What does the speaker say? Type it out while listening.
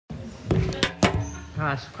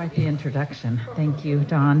Gosh, quite the introduction. Thank you,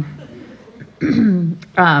 Don.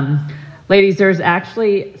 Ladies, there's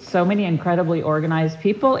actually so many incredibly organized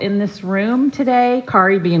people in this room today,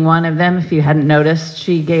 Kari being one of them. If you hadn't noticed,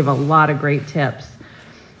 she gave a lot of great tips.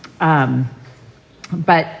 But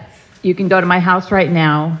you can go to my house right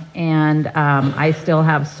now, and I still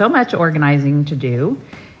have so much organizing to do.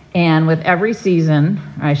 And with every season,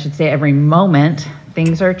 I should say every moment,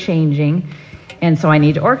 things are changing, and so I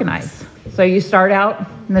need to organize. So you start out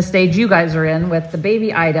in the stage you guys are in with the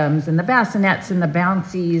baby items and the bassinets and the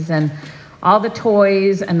bouncies and all the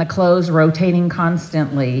toys and the clothes rotating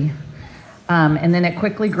constantly. And then it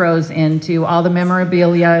quickly grows into all the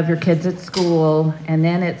memorabilia of your kids at school. And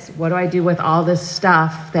then it's, what do I do with all this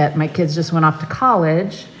stuff that my kids just went off to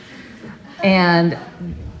college? And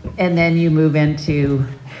then you move into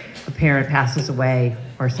a parent passes away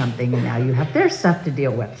or something, and now you have their stuff to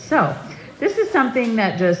deal with. So this is something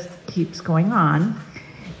that just keeps going on.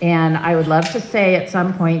 And I would love to say at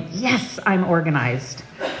some point, yes, I'm organized.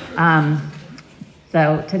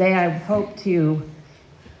 So today I hope to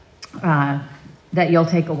that you'll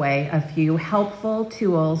take away a few helpful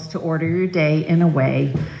tools to order your day in a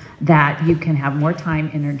way that you can have more time,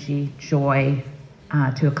 energy, joy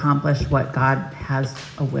to accomplish what God has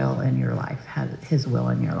a will in your life, has his will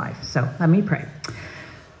in your life. So let me pray.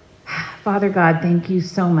 Father God, thank you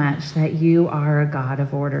so much that you are a God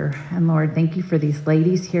of order. And Lord, thank you for these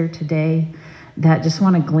ladies here today that just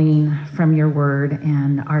want to glean from your word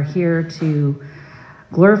and are here to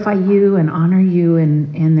glorify you and honor you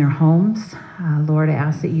in their homes. Lord, I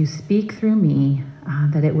ask that you speak through me,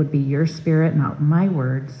 that it would be your spirit, not my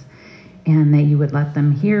words, and that you would let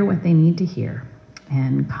them hear what they need to hear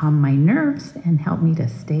and calm my nerves and help me to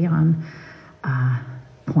stay on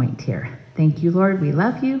point here. Thank you, Lord. We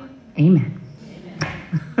love you. Amen.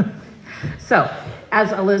 So,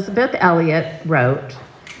 as Elizabeth Elliot wrote,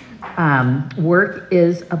 work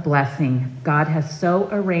is a blessing. God has so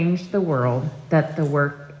arranged the world that the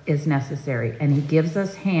work is necessary, and he gives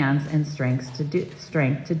us hands and strength to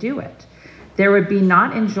do it. There would be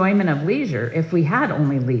not enjoyment of leisure if we had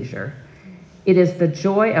only leisure. It is the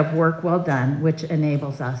joy of work well done which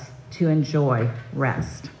enables us to enjoy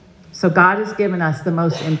rest. So God has given us the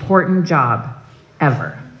most important job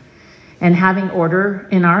ever. And having order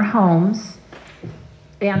in our homes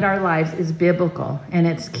and our lives is biblical, and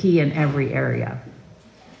it's key in every area.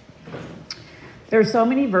 There are so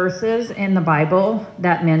many verses in the Bible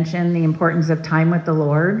that mention the importance of time with the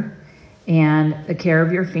Lord and the care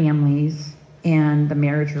of your families and the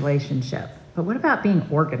marriage relationship. But what about being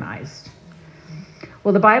organized?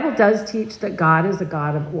 Well, the Bible does teach that God is a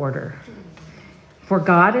God of order. For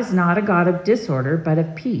God is not a God of disorder, but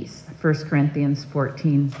of peace. 1 Corinthians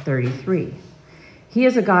 14:33. He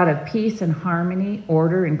is a God of peace and harmony,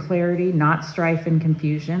 order and clarity, not strife and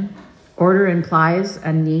confusion. Order implies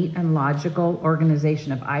a neat and logical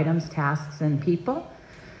organization of items, tasks, and people.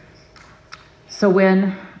 So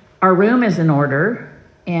when our room is in order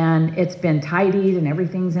and it's been tidied and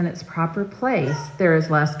everything's in its proper place, there is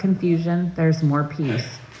less confusion, there's more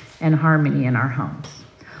peace and harmony in our homes.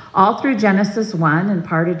 All through Genesis 1 and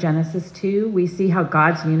part of Genesis 2, we see how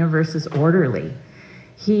God's universe is orderly.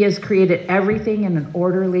 He has created everything in an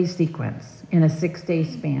orderly sequence in a 6-day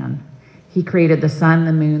span. He created the sun,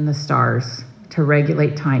 the moon, the stars to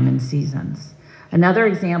regulate time and seasons. Another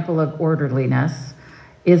example of orderliness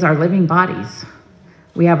is our living bodies.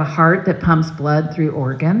 We have a heart that pumps blood through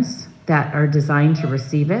organs that are designed to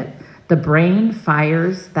receive it. The brain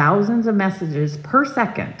fires thousands of messages per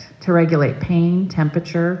second to regulate pain,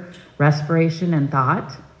 temperature, respiration, and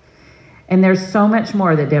thought. And there's so much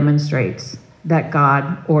more that demonstrates that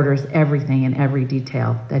God orders everything in every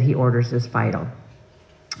detail that he orders is vital.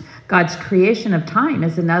 God's creation of time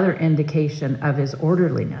is another indication of his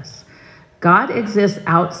orderliness. God exists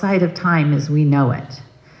outside of time as we know it,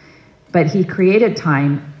 but he created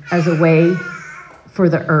time as a way for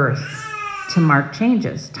the earth to mark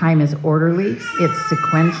changes. Time is orderly, it's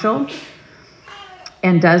sequential,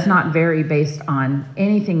 and does not vary based on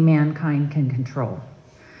anything mankind can control.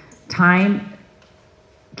 Time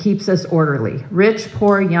keeps us orderly. Rich,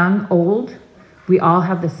 poor, young, old, we all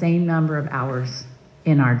have the same number of hours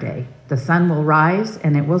in our day. The sun will rise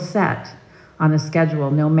and it will set on a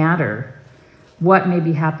schedule no matter what may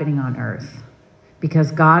be happening on earth,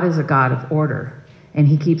 because God is a God of order and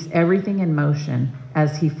he keeps everything in motion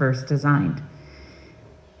as he first designed.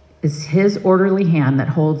 It's his orderly hand that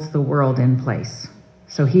holds the world in place.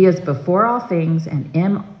 So he is before all things, and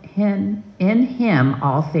in him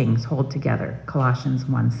all things hold together. Colossians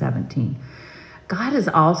 1:17. God is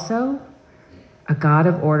also a God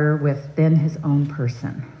of order within his own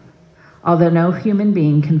person. Although no human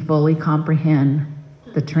being can fully comprehend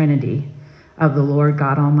the Trinity of the Lord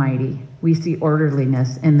God Almighty, we see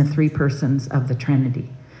orderliness in the three persons of the Trinity,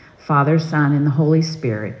 Father, Son, and the Holy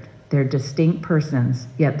Spirit. They're distinct persons,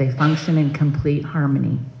 yet they function in complete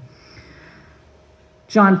harmony.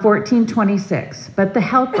 John 14:26, but the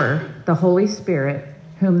Helper, the Holy Spirit,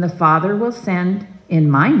 whom the Father will send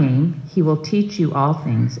in my name, he will teach you all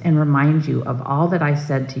things and remind you of all that I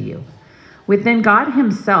said to you. Within God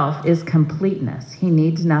himself is completeness. He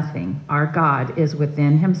needs nothing. Our God is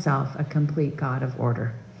within himself a complete God of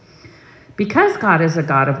order. Because God is a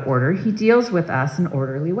God of order, he deals with us in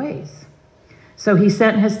orderly ways. So he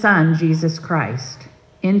sent his Son, Jesus Christ,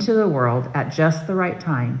 into the world at just the right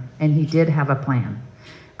time, and he did have a plan.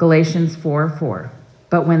 Galatians 4:4.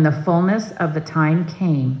 But when the fullness of the time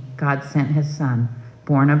came, God sent his Son,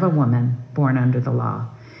 born of a woman, born under the law.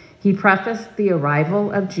 He prefaced the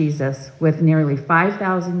arrival of Jesus with nearly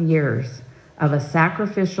 5,000 years of a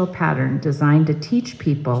sacrificial pattern designed to teach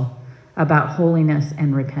people about holiness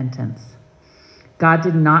and repentance. God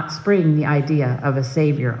did not spring the idea of a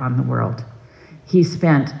Savior on the world. He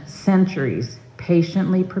spent centuries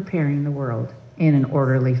patiently preparing the world in an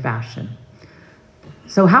orderly fashion.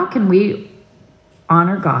 So how can we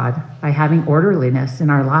honor God by having orderliness in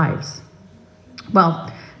our lives?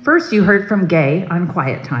 Well, first you heard from Gay on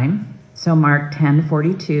quiet time. So Mark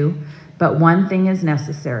 10:42, but one thing is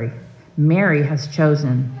necessary. Mary has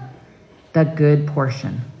chosen the good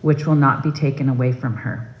portion, which will not be taken away from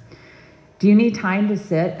her. Do you need time to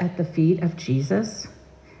sit at the feet of Jesus?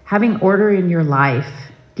 Having order in your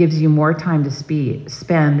life gives you more time to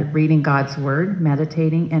spend reading God's word,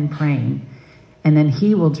 meditating, and praying, and then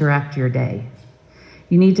he will direct your day.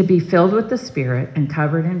 You need to be filled with the Spirit and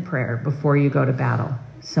covered in prayer before you go to battle.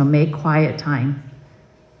 So make quiet time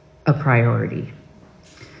a priority.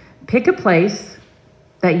 Pick a place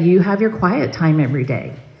that you have your quiet time every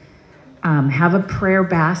day. Have a prayer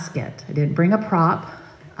basket. I didn't bring a prop,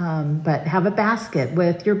 but have a basket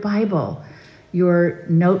with your Bible, your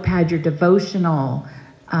notepad, your devotional,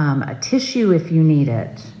 a tissue if you need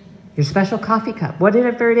it, your special coffee cup,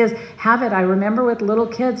 whatever it is, have it. I remember with little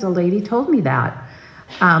kids, a lady told me that.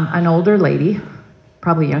 An older lady,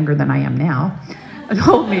 probably younger than I am now,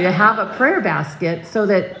 told me to have a prayer basket so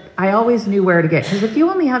that I always knew where to get. Because if you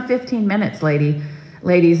only have 15 minutes,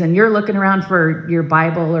 ladies, and you're looking around for your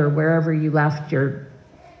Bible or wherever you left your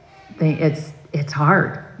thing, it's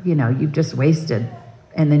hard. You know, you've just wasted,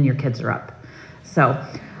 and then your kids are up. So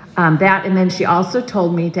that, and then she also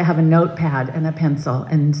told me to have a notepad and a pencil.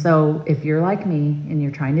 And so if you're like me and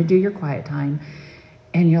you're trying to do your quiet time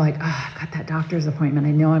and you're like, oh, I've got that doctor's appointment,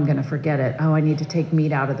 I know I'm going to forget it. Oh, I need to take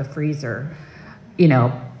meat out of the freezer,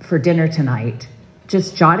 for dinner tonight.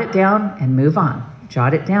 Just jot it down and move on.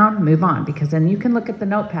 Jot it down, move on, because then you can look at the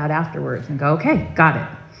notepad afterwards and go, okay, got it.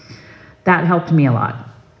 That helped me a lot.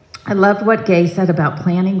 I loved what Gay said about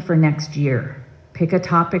planning for next year. Pick a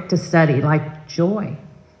topic to study, like joy.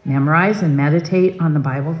 Memorize and meditate on the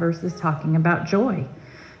Bible verses talking about joy.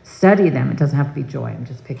 Study them. It doesn't have to be joy. I'm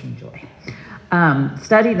just picking joy.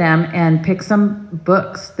 Study them and pick some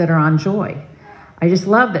books that are on joy. I just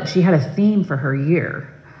love that she had a theme for her year.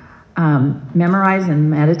 Memorize and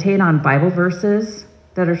meditate on Bible verses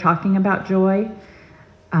that are talking about joy.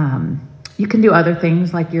 You can do other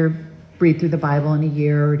things like read through the Bible in a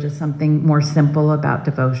year, or just something more simple about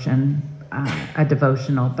devotion, a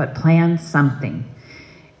devotional, but plan something.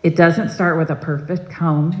 It doesn't start with a perfect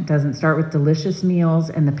home. It doesn't start with delicious meals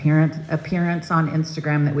and the appearance on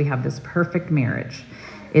Instagram that we have this perfect marriage.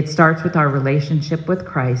 It starts with our relationship with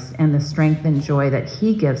Christ and the strength and joy that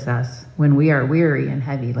he gives us when we are weary and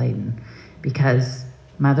heavy laden, because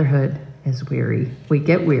motherhood is weary. We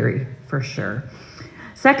get weary for sure.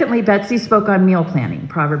 Secondly, Betsy spoke on meal planning,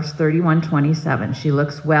 Proverbs 31:27. She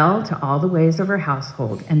looks well to all the ways of her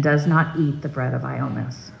household and does not eat the bread of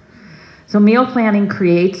idleness. So meal planning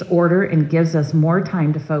creates order and gives us more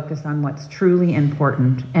time to focus on what's truly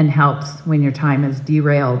important, and helps when your time is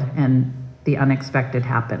derailed and the unexpected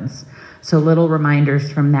happens. So little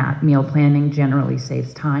reminders from that. Meal planning generally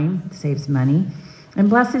saves time, saves money, and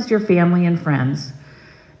blesses your family and friends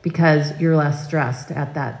because you're less stressed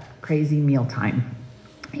at that crazy mealtime.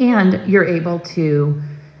 And you're able to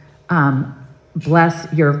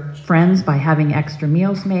bless your friends by having extra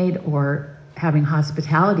meals made, or having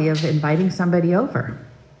hospitality of inviting somebody over.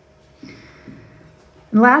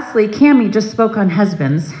 And lastly, Cammie just spoke on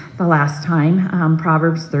husbands the last time,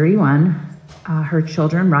 Proverbs 31. Her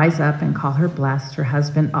children rise up and call her blessed, her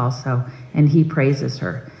husband also, and he praises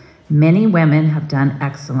her. Many women have done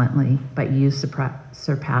excellently, but you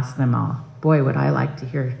surpass them all. Boy, would I like to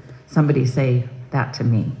hear somebody say that to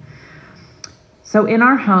me. So in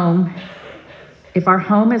our home, if our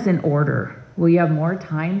home is in order, will you have more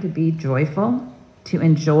time to be joyful, to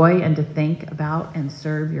enjoy and to think about and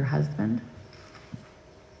serve your husband?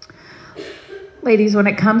 Ladies, when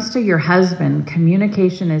it comes to your husband,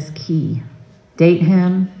 communication is key. Date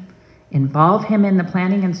him, involve him in the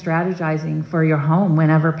planning and strategizing for your home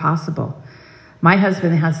whenever possible. My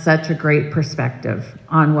husband has such a great perspective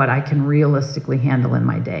on what I can realistically handle in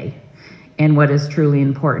my day and what is truly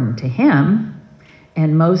important to him.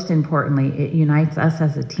 And most importantly, it unites us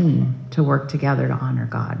as a team to work together to honor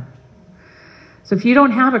God. So if you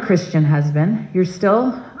don't have a Christian husband, you're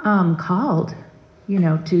still called,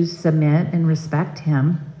 to submit and respect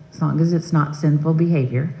him as long as it's not sinful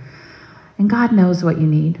behavior. And God knows what you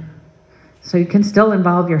need. So you can still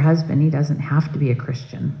involve your husband. He doesn't have to be a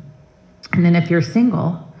Christian. And then if you're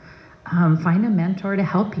single, find a mentor to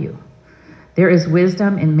help you. There is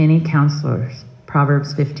wisdom in many counselors.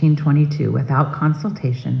 Proverbs 15:22, without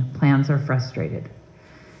consultation, plans are frustrated.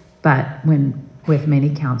 But with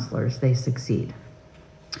many counselors, they succeed.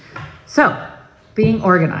 So, being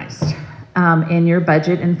organized in your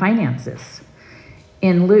budget and finances.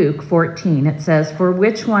 In Luke 14, it says, "For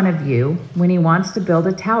which one of you, when he wants to build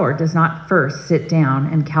a tower, does not first sit down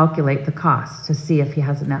and calculate the cost to see if he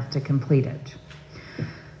has enough to complete it?"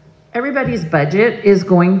 Everybody's budget is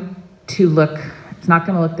going to it's not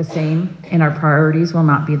going to look the same, and our priorities will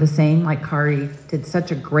not be the same. Like Kari did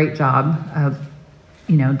such a great job of,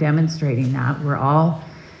 demonstrating that. We're all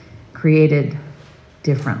created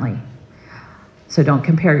differently. So don't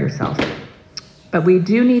compare yourself. But we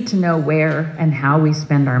do need to know where and how we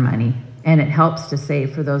spend our money, and it helps to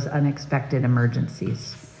save for those unexpected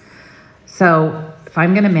emergencies. So if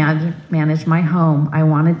I'm going to manage my home, I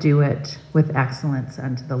want to do it with excellence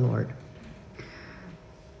unto the Lord.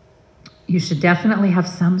 You should definitely have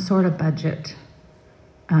some sort of budget,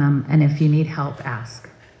 and if you need help, ask.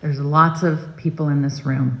 There's lots of people in this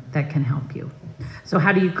room that can help you. So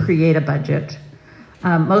how do you create a budget?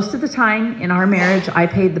 Most of the time in our marriage, I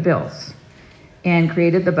paid the bills and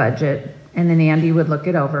created the budget, and then Andy would look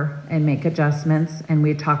it over and make adjustments, and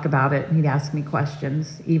we'd talk about it, and he'd ask me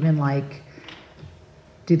questions, even like,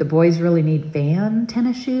 do the boys really need Van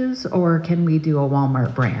tennis shoes, or can we do a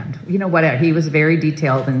Walmart brand? Whatever. He was very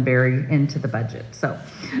detailed and very into the budget. So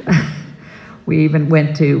we even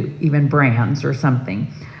went to brands or something.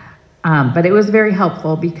 But it was very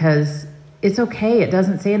helpful because it's okay. It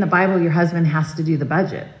doesn't say in the Bible your husband has to do the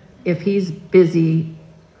budget. If he's busy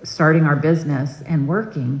starting our business and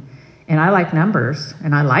working, and I like numbers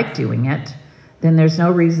and I like doing it, then there's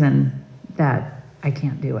no reason that I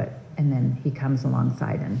can't do it. And then he comes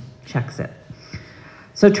alongside and checks it.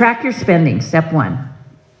 So track your spending, step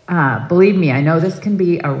 1. Believe me, I know this can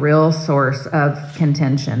be a real source of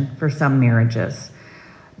contention for some marriages,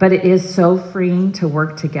 but it is so freeing to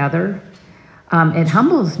work together. It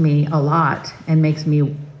humbles me a lot and makes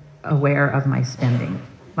me aware of my spending.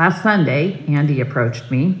 Last Sunday, Andy approached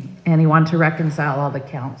me, and he wanted to reconcile all the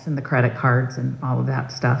accounts and the credit cards and all of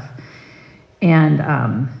that stuff. And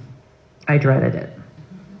I dreaded it.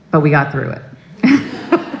 But we got through it.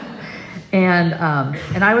 And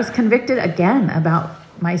I was convicted again about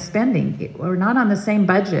my spending. We're not on the same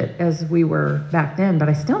budget as we were back then, but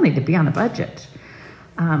I still need to be on a budget.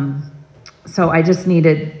 So I just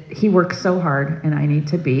he works so hard, and I need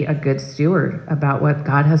to be a good steward about what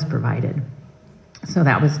God has provided. So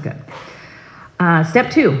that was good.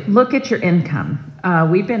 Step 2, look at your income.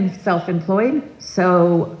 We've been self-employed,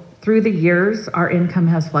 so through the years, our income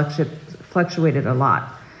has fluctuated a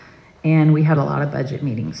lot. And we had a lot of budget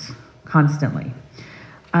meetings constantly.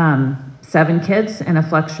 7 kids and a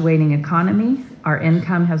fluctuating economy. Our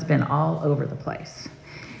income has been all over the place.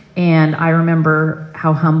 And I remember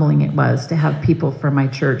how humbling it was to have people from my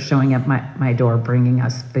church showing up my door bringing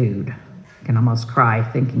us food. I can almost cry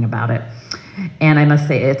thinking about it. And I must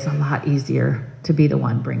say, it's a lot easier to be the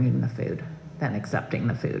one bringing the food than accepting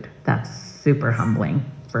the food. That's super humbling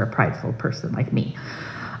for a prideful person like me.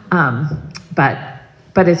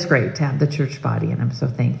 But it's great to have the church body, and I'm so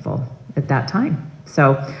thankful at that time.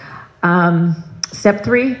 So step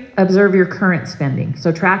 3, observe your current spending.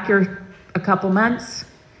 So track a couple months,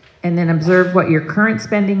 and then observe what your current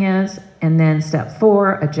spending is. And then step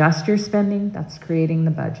 4, adjust your spending. That's creating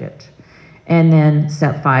the budget. And then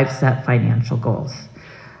step 5, set financial goals.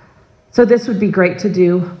 So this would be great to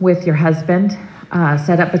do with your husband.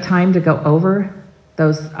 Set up a time to go over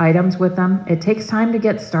those items with them. It takes time to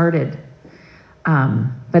get started.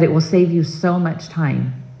 But it will save you so much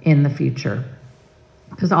time in the future,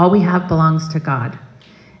 because all we have belongs to God,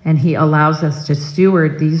 and he allows us to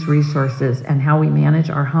steward these resources and how we manage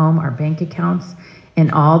our home, our bank accounts,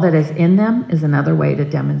 and all that is in them is another way to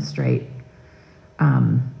demonstrate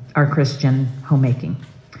our Christian homemaking.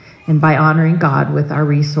 And by honoring God with our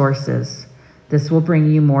resources, this will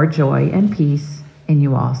bring you more joy and peace, and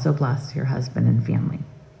you also bless your husband and family.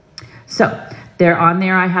 So on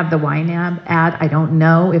there, I have the YNAB ad. I don't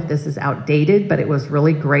know if this is outdated, but it was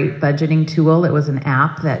really great budgeting tool. It was an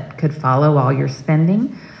app that could follow all your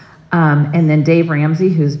spending. And then Dave Ramsey,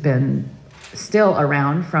 who's been still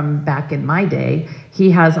around from back in my day,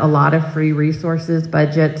 he has a lot of free resources,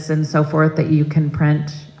 budgets, and so forth that you can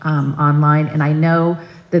print online. And I know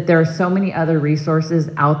that there are so many other resources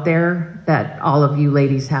out there that all of you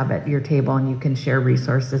ladies have at your table, and you can share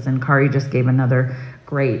resources. And Kari just gave another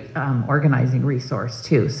great organizing resource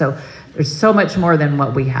too. So there's so much more than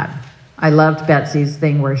what we had. I loved Betsy's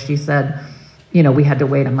thing where she said, we had to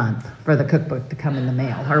wait a month for the cookbook to come in the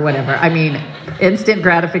mail or whatever. I mean, instant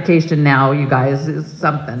gratification now, you guys, is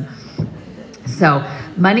something. So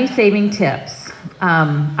money saving tips.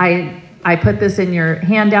 I put this in your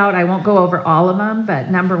handout. I won't go over all of them, but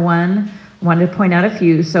number one, I wanted to point out a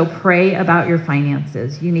few. So pray about your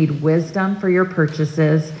finances. You need wisdom for your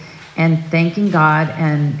purchases, and thanking God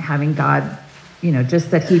and having God,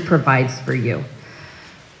 just that he provides for you.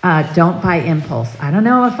 Don't buy impulse. I don't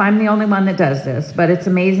know if I'm the only one that does this, but it's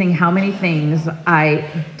amazing how many things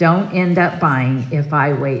I don't end up buying if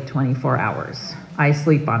I wait 24 hours. I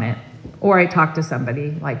sleep on it, or I talk to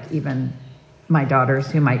somebody, like even my daughters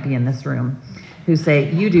who might be in this room, who say,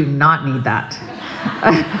 you do not need that.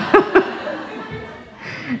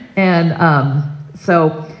 And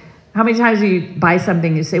so how many times do you buy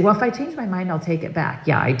something, you say, well, if I change my mind, I'll take it back.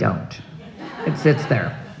 Yeah, I don't. It sits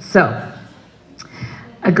there. So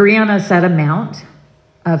agree on a set amount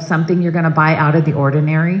of something you're going to buy out of the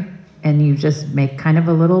ordinary, and you just make kind of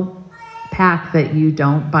a little pact that you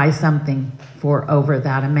don't buy something for over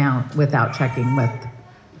that amount without checking with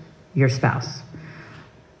your spouse.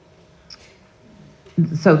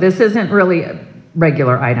 So this isn't really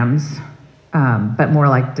regular items, but more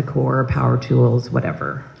like decor, power tools,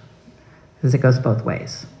 whatever, because it goes both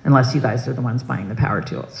ways, unless you guys are the ones buying the power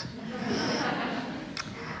tools.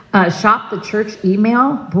 Shop the church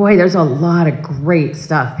email. Boy, there's a lot of great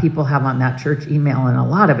stuff people have on that church email, and a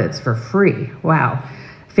lot of it's for free. Wow.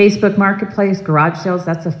 Facebook Marketplace, garage sales,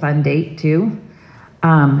 that's a fun date too.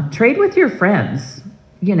 Trade with your friends,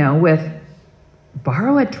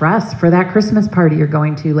 borrow a dress for that Christmas party you're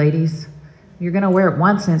going to, ladies. You're going to wear it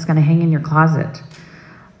once and it's going to hang in your closet.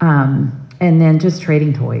 And then just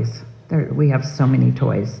trading toys. We have so many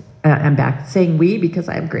toys. I'm back saying we because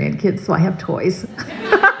I have grandkids, so I have toys.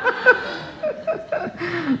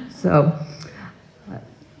 So, let's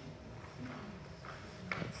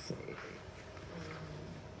see.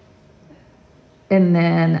 And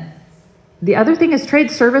then the other thing is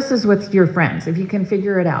trade services with your friends, if you can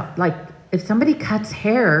figure it out. Like if somebody cuts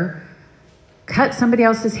hair, cut somebody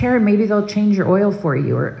else's hair, and maybe they'll change your oil for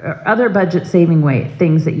you, or other budget saving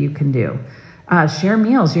things that you can do. Share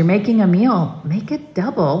meals. You're making a meal, make it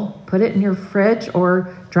double, put it in your fridge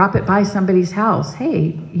or drop it by somebody's house.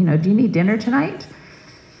 Hey, do you need dinner tonight?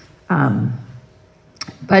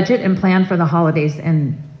 Budget and plan for the holidays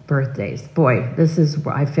and birthdays. Boy,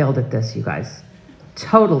 I failed at this, you guys.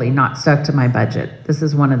 Totally not stuck to my budget. This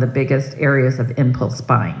is one of the biggest areas of impulse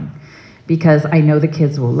buying because I know the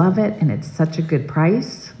kids will love it and it's such a good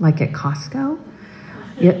price, like at Costco.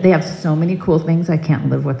 They have so many cool things I can't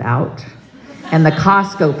live without. And the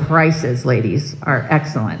Costco prices, ladies, are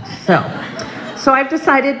excellent. So I've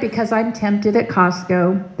decided, because I'm tempted at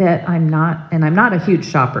Costco, that I'm not a huge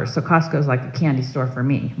shopper, so Costco is like a candy store for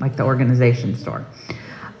me, like the organization store.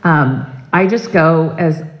 I just go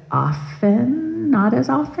not as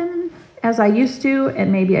often as I used to,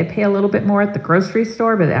 and maybe I pay a little bit more at the grocery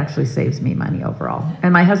store, but it actually saves me money overall.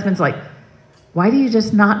 And my husband's like, why do you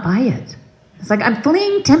just not buy it? It's like, I'm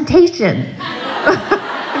fleeing temptation.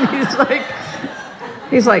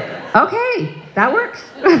 He's like, okay, that works.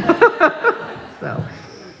 So,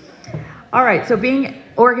 all right, so being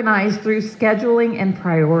organized through scheduling and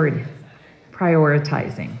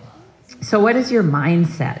prioritizing. So what is your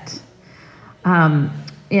mindset?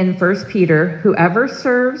 In 1 Peter, whoever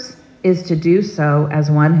serves is to do so as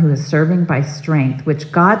one who is serving by strength,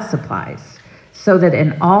 which God supplies, so that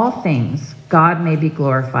in all things God may be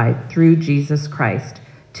glorified through Jesus Christ,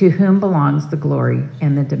 to whom belongs the glory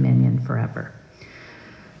and the dominion forever.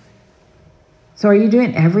 So are you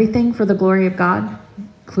doing everything for the glory of God,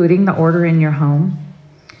 including the order in your home?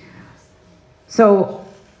 So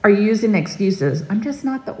are you using excuses? I'm just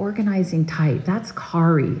not the organizing type. That's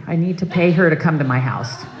Kari. I need to pay her to come to my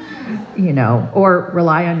house, or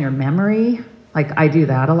rely on your memory. Like I do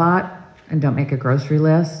that a lot. and don't make a grocery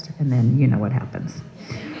list, and then you know what happens.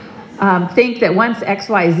 Think that once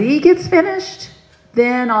XYZ gets finished,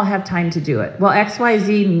 then I'll have time to do it. Well,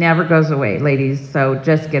 XYZ never goes away, ladies, so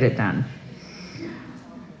just get it done.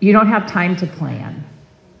 You don't have time to plan.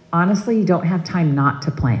 Honestly, you don't have time not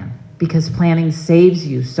to plan, because planning saves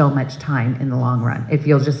you so much time in the long run if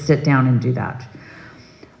you'll just sit down and do that.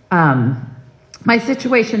 My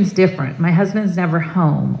situation's different. My husband's never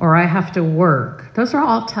home, or I have to work. Those are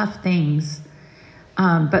all tough things.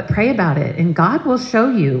 But pray about it, and God will show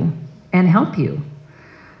you and help you.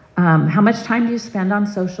 How much time do you spend on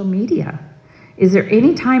social media? Is there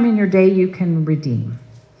any time in your day you can redeem?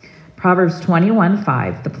 Proverbs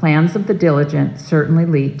 21:5, the plans of the diligent certainly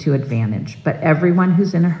lead to advantage, but everyone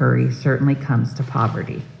who's in a hurry certainly comes to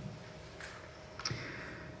poverty.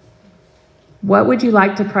 What would you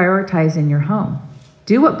like to prioritize in your home?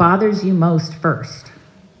 Do what bothers you most first,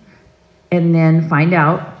 and then find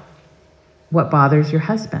out what bothers your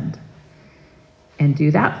husband, and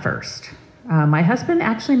do that first. My husband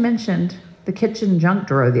actually mentioned the kitchen junk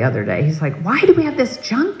drawer the other day. He's like, why do we have this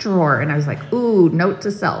junk drawer? And I was like, ooh, note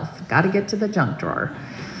to self, got to get to the junk drawer.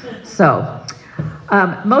 So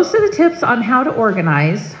most of the tips on how to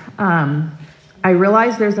organize, I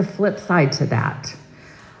realize there's a flip side to that.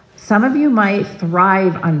 Some of you might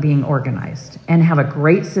thrive on being organized and have a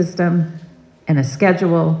great system and a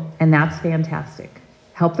schedule, and that's fantastic.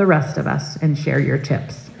 Help the rest of us and share your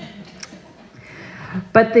tips.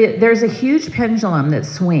 But there's a huge pendulum that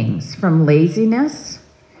swings from laziness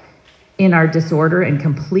in our disorder and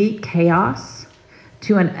complete chaos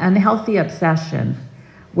to an unhealthy obsession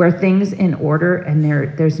where things in order and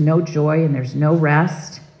there's no joy and there's no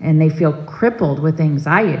rest, and they feel crippled with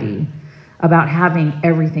anxiety about having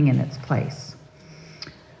everything in its place.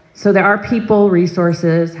 So there are people,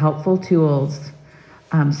 resources, helpful tools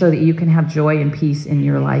so that you can have joy and peace in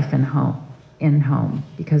your life and home.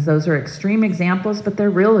 Because those are extreme examples, but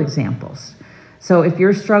they're real examples. So if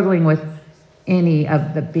you're struggling with any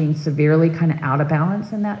of the being severely kind of out of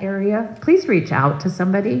balance in that area, please reach out to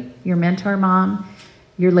somebody, your mentor mom,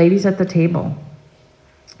 your ladies at the table,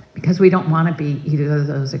 because we don't want to be either of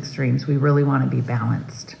those extremes. We really want to be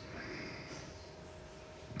balanced.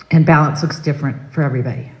 And balance looks different for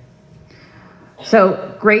everybody.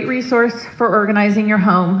 So great resource for organizing your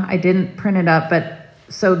home. I didn't print it up, but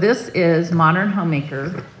so this is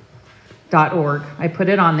modernhomemaker.org. I put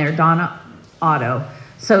it on there, Donna Otto.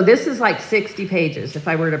 So this is like 60 pages if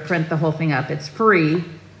I were to print the whole thing up. It's free.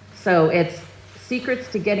 So it's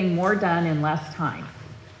secrets to getting more done in less time.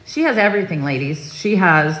 She has everything, ladies. She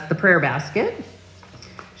has the prayer basket.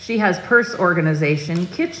 She has purse organization,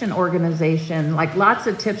 kitchen organization, like lots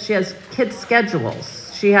of tips. She has kids'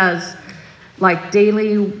 schedules. She has like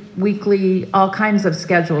daily, weekly, all kinds of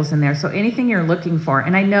schedules in there. So anything you're looking for.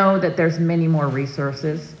 And I know that there's many more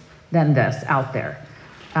resources than this out there.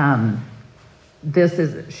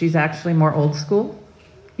 She's actually more old school,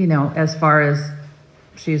 as far as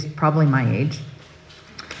she's probably my age.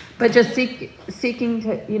 But just seeking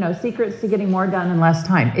to, secrets to getting more done in less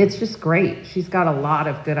time. It's just great. She's got a lot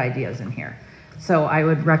of good ideas in here. So I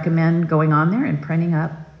would recommend going on there and printing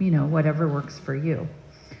up, whatever works for you.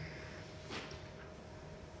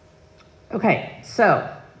 Okay, so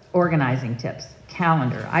organizing tips.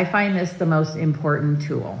 Calendar. I find this the most important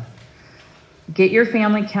tool. Get your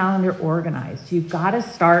family calendar organized. You've got to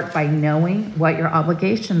start by knowing what your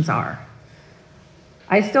obligations are.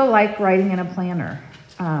 I still like writing in a planner,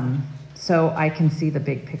 so I can see the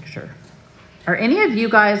big picture. Are any of you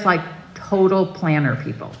guys like total planner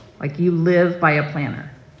people? Like you live by a planner?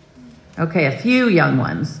 Okay, a few young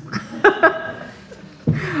ones.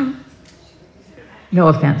 No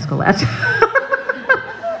offense, Colette.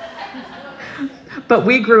 But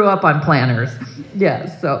we grew up on planners.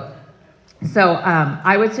 Yes, so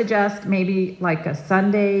I would suggest maybe like a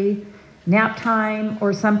Sunday nap time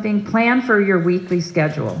or something. Plan for your weekly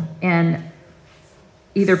schedule and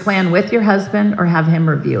either plan with your husband or have him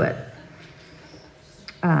review it.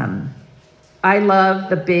 I love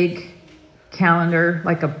the big calendar,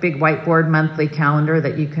 like a big whiteboard monthly calendar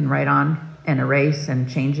that you can write on and erase and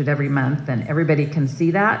change it every month, and everybody can see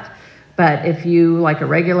that. But if you like a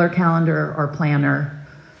regular calendar or planner,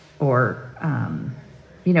 or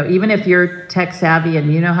even if you're tech savvy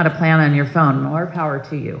and you know how to plan on your phone, more power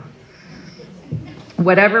to you.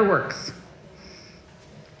 Whatever works.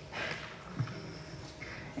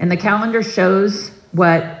 And the calendar shows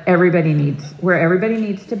what everybody needs, where everybody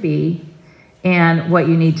needs to be, and what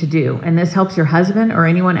you need to do. And this helps your husband or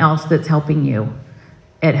anyone else that's helping you.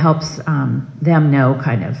 It helps them know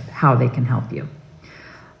kind of how they can help you.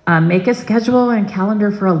 Make a schedule and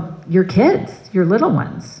calendar for your kids, your little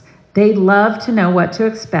ones. They love to know what to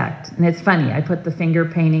expect. And it's funny, I put the finger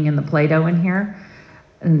painting and the Play-Doh in here.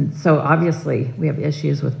 And so obviously we have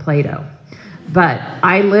issues with Play-Doh. But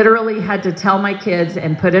I literally had to tell my kids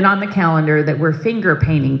and put it on the calendar that we're finger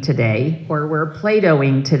painting today, or we're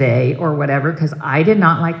Play-Dohing today, or whatever, because I did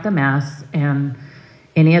not like the mess and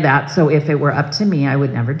any of that. So if it were up to me, I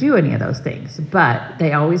would never do any of those things. But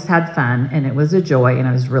they always had fun, and it was a joy, and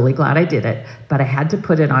I was really glad I did it. But I had to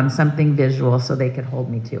put it on something visual so they could hold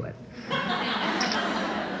me to it.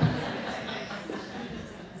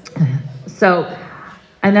 So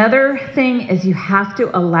another thing is you have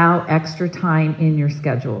to allow extra time in your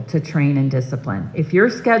schedule to train and discipline. If your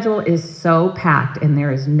schedule is so packed and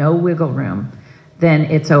there is no wiggle room, then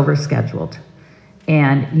it's overscheduled,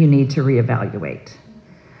 and you need to reevaluate.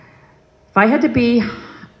 If I had to be,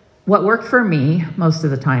 what worked for me most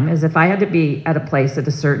of the time is if I had to be at a place at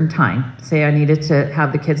a certain time, say I needed to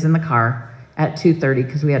have the kids in the car at 2:30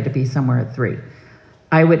 because we had to be somewhere at 3,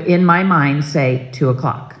 I would in my mind say 2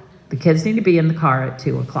 o'clock. The kids need to be in the car at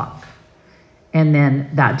 2 o'clock. And then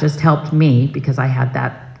that just helped me because I had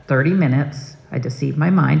that 30 minutes. I deceived my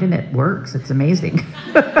mind, and it works. It's amazing.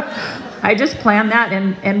 I just planned that,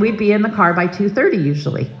 and we'd be in the car by 2:30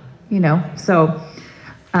 usually, So,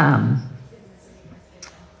 of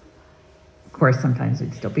course, sometimes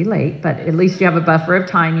we'd still be late, but at least you have a buffer of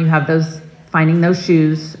time. You have finding those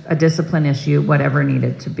shoes, a discipline issue, whatever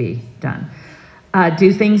needed to be done.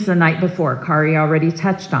 Do things the night before. Kari already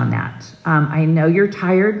touched on that. I know you're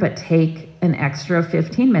tired, but take an extra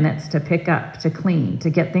 15 minutes to pick up, to clean, to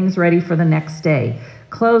get things ready for the next day.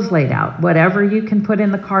 Clothes laid out, whatever you can put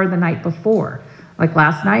in the car the night before. Like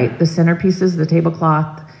last night, the centerpieces, the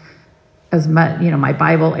tablecloth, my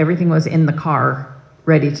Bible, everything was in the car,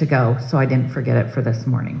 ready to go, so I didn't forget it for this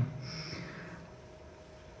morning.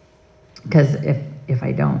 Because if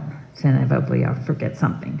I don't, then inevitably I'll forget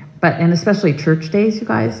something. And especially church days, you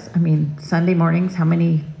guys. Sunday mornings, how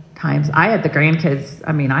many times I had the grandkids.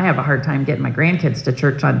 I have a hard time getting my grandkids to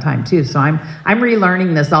church on time too. So I'm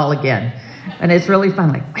relearning this all again, and it's really fun.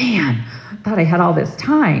 Like, man, I thought I had all this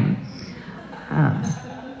time.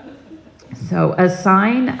 So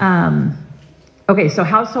assign. Okay, so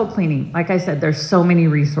household cleaning. Like I said, there's so many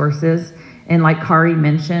resources, and like Kari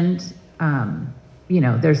mentioned,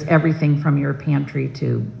 there's everything from your pantry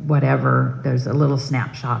to whatever. There's a little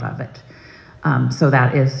snapshot of it. So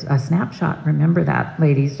that is a snapshot. Remember that,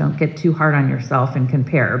 ladies. Don't get too hard on yourself and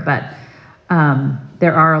compare. But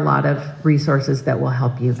there are a lot of resources that will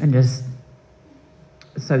help you, and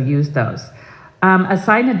so use those.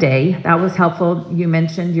 Assign a day. That was helpful. You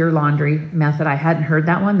mentioned your laundry method. I hadn't heard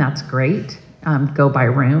that one. That's great. Go by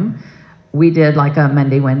room. We did like a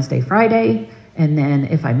Monday, Wednesday, Friday. And then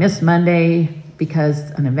if I missed Monday because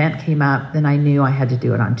an event came up, then I knew I had to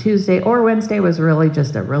do it on Tuesday, or Wednesday was really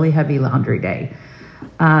just a really heavy laundry day.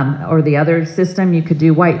 Or the other system, you could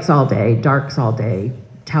do whites all day, darks all day,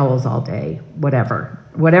 towels all day, whatever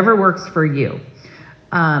works for you.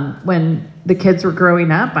 When the kids were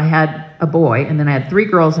growing up, I had a boy, and then I had 3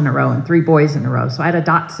 girls in a row and 3 boys in a row. So I had a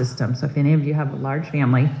dot system. So if any of you have a large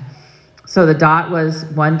family, so the dot was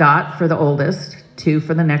 1 dot for the oldest, 2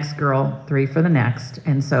 for the next girl, 3 for the next.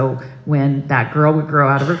 And so when that girl would grow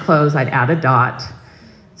out of her clothes, I'd add a dot.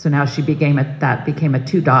 So now that became a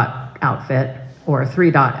 2-dot outfit or a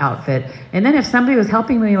 3-dot outfit. And then if somebody was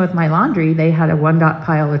helping me with my laundry, they had a 1-dot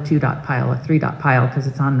pile, a 2-dot pile, a 3-dot pile, because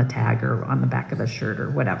it's on the tag or on the back of the shirt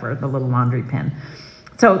or whatever, the little laundry pin.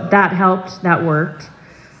 So that helped, that worked.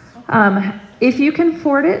 If you can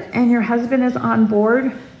afford it and your husband is on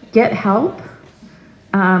board, get help.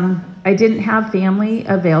 I didn't have family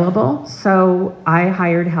available, so I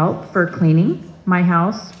hired help for cleaning my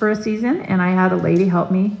house for a season, and I had a lady help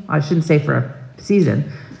me. I shouldn't say for a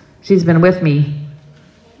season. She's been with me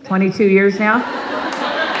 22 years now.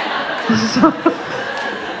 So,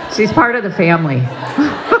 she's part of the family.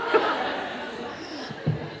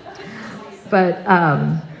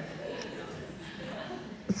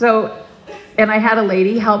 And I had a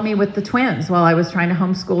lady help me with the twins while I was trying to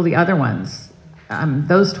homeschool the other ones.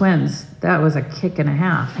 Those twins, that was a kick and a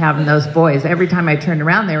half, having those boys. Every time I turned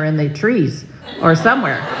around, they were in the trees or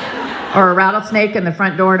somewhere. Or a rattlesnake in the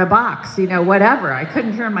front door in a box, whatever. I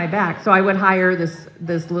couldn't turn my back. So I would hire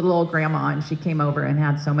this little old grandma, and she came over and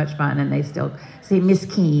had so much fun. And they still say, Miss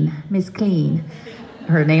Clean, Miss Clean.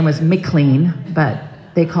 Her name was McLean, but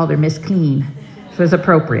they called her Miss Clean. So it was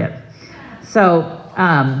appropriate. So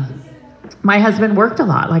my husband worked a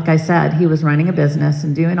lot. Like I said, he was running a business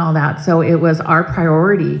and doing all that. So it was our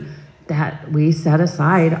priority that we set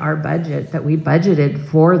aside our budget, that we budgeted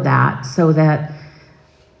for that, so that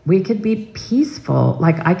we could be peaceful.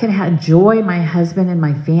 Like I could enjoy my husband and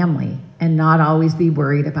my family and not always be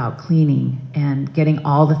worried about cleaning and getting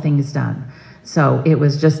all the things done. So it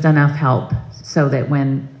was just enough help so that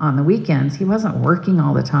when on the weekends, he wasn't working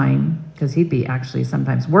all the time because he'd be actually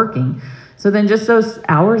sometimes working. So then just those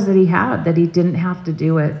hours that he had that he didn't have to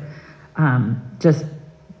do it, just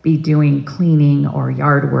be doing cleaning or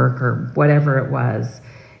yard work or whatever it was.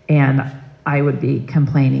 And I would be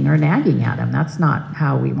complaining or nagging at him. That's not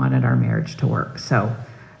how we wanted our marriage to work. So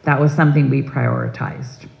that was something we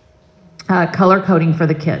prioritized. Color coding for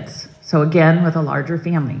the kids. So again, with a larger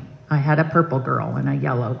family, I had a purple girl and a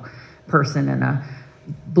yellow person and a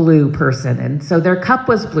blue person. And so their cup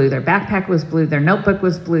was blue, their backpack was blue, their notebook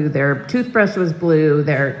was blue, their toothbrush was blue,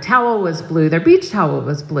 their towel was blue, their beach towel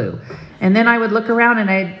was blue. And then I would look around and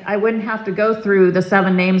I wouldn't have to go through the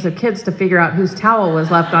 7 names of kids to figure out whose towel was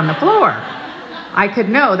left on the floor. I could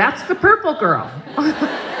know, that's the purple girl.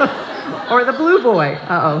 Or the blue boy.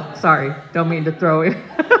 Uh-oh, sorry, don't mean to throw it.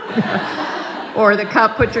 Or the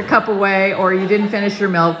cup, put your cup away, or you didn't finish your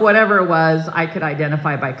milk, whatever it was, I could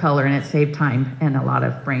identify by color, and it saved time and a lot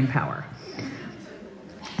of brain power.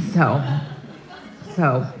 So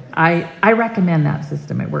I recommend that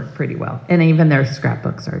system. It worked pretty well. And even their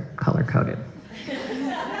scrapbooks are color-coded.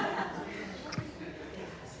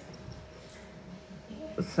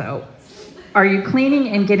 So, are you cleaning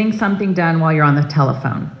and getting something done while you're on the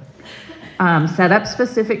telephone? Set up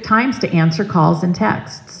specific times to answer calls and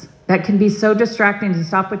texts. That can be so distracting to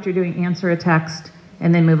stop what you're doing, answer a text,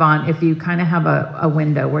 and then move on. If you kind of have a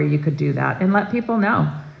window where you could do that and let people know,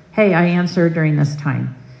 hey, I answered during this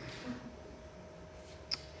time.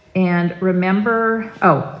 And remember,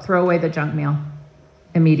 throw away the junk mail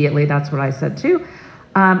immediately. That's what I said too.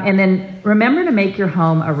 And then remember to make your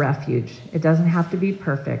home a refuge. It doesn't have to be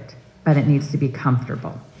perfect, but it needs to be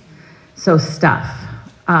comfortable. So stuff.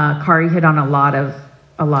 Kari hit on a lot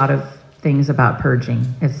of things about purging.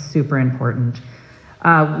 It's super important.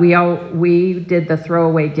 We did the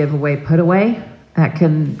throwaway, giveaway, put away. That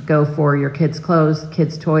can go for your kids' clothes,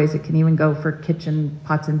 kids' toys. It can even go for kitchen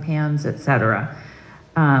pots and pans, etc.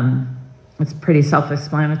 It's pretty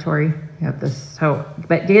self-explanatory. You have this,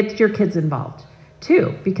 but get your kids involved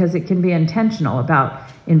too, because it can be intentional about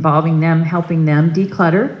involving them, helping them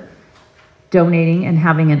declutter, donating, and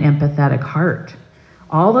having an empathetic heart.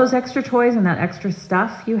 All those extra toys and that extra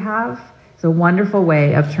stuff you have is a wonderful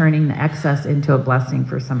way of turning the excess into a blessing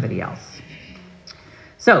for somebody else.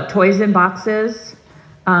 So toys in boxes,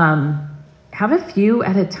 have a few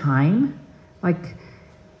at a time. Like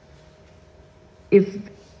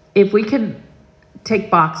if we can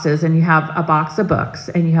take boxes and you have a box of books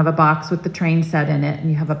and you have a box with the train set in it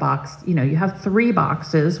and you have a box, you have 3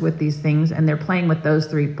 boxes with these things and they're playing with those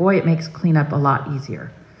 3, boy, it makes cleanup a lot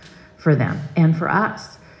easier for them and for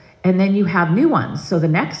us. And then you have new ones. So the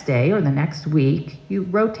next day or the next week, you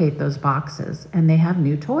rotate those boxes and they have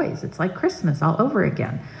new toys. It's like Christmas all over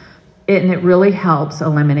again. And it really helps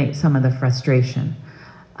eliminate some of the frustration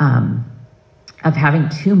of having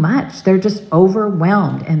too much. They're just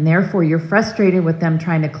overwhelmed and therefore you're frustrated with them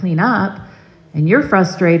trying to clean up and you're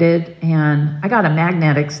frustrated. And I got a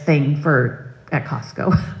magnetics thing at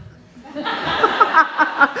Costco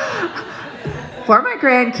for my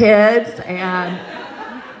grandkids. And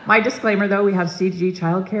my disclaimer though, we have CG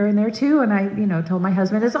childcare in there too. And I, told my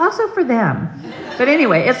husband it's also for them. But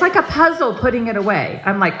anyway, it's like a puzzle putting it away.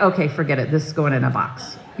 I'm like, okay, forget it. This is going in a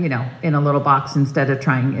box, in a little box instead of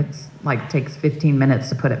trying. It's like takes 15 minutes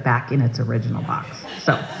to put it back in its original box.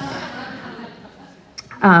 So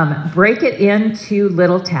break it into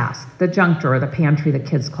little tasks, the junk drawer, the pantry, the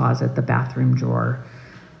kids' closet, the bathroom drawer.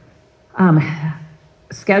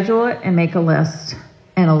 Schedule it and make a list,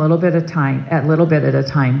 and a little bit at a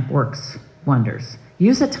time works wonders.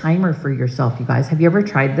 Use a timer for yourself, you guys. Have you ever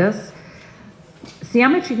tried this? See how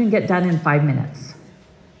much you can get done in 5 minutes.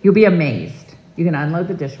 You'll be amazed. You can unload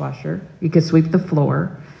the dishwasher. You can sweep the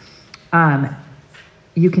floor.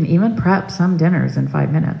 You can even prep some dinners in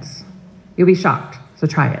 5 minutes. You'll be shocked, so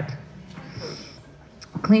try it.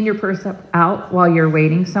 Clean your purse out while you're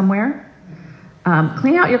waiting somewhere.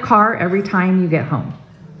 Clean out your car every time you get home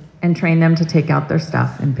and train them to take out their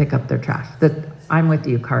stuff and pick up their trash. I'm with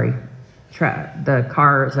you, Kari. The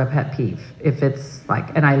car is a pet peeve. If it's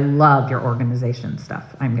and I love your organization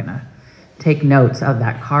stuff. I'm going to take notes of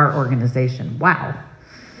that car organization. Wow.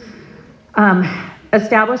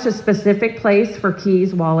 Establish a specific place for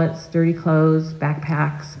keys, wallets, dirty clothes,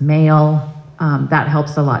 backpacks, mail. That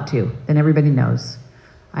helps a lot too. Then everybody knows.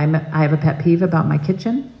 I have a pet peeve about my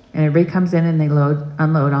kitchen, and everybody comes in and they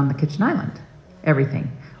unload on the kitchen island.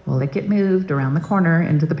 Everything. Well, it get moved around the corner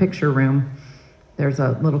into the picture room, There's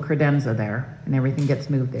a little credenza there, and everything gets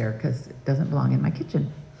moved there because it doesn't belong in my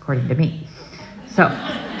kitchen, according to me. So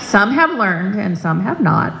some have learned and some have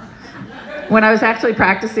not. When I was actually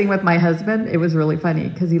practicing with my husband, it was really funny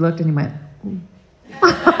because he looked and he went, ooh.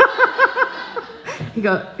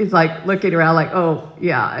 He's like looking around like, oh,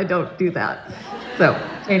 yeah, I don't do that. So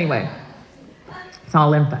anyway, it's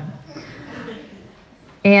all in fun.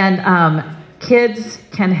 And kids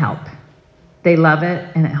can help. They love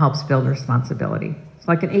it, and it helps build responsibility. It's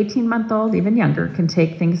like an 18-month-old, even younger, can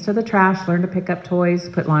take things to the trash, learn to pick up toys,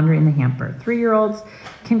 put laundry in the hamper. 3-year-olds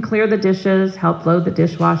can clear the dishes, help load the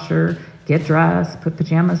dishwasher, get dressed, put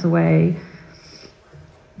pajamas away.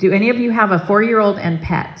 Do any of you have a 4-year-old and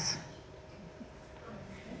pets?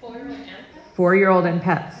 4-year-old and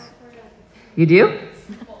pets. You do?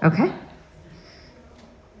 Okay.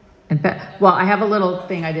 Well, I have a little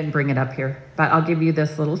thing, I didn't bring it up here, but I'll give you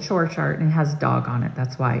this little chore chart, and it has dog on it,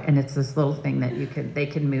 that's why. And it's this little thing that they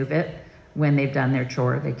can move it when they've done their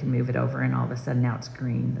chore, they can move it over, and all of a sudden now it's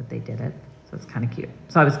green that they did it. So it's kind of cute.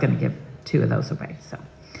 So I was going to give 2 of those away. So,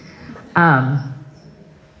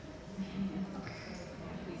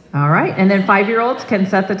 all right. And then 5-year-olds can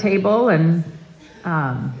set the table and,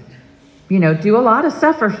 do a lot of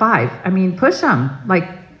stuff for 5. I mean, push them,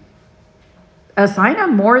 assign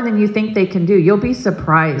them more than you think they can do. You'll be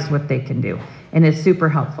surprised what they can do, and it's super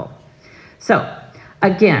helpful. So,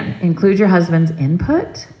 again, include your husband's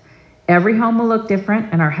input. Every home will look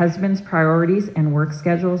different, and our husband's priorities and work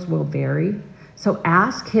schedules will vary. So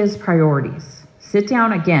ask his priorities. Sit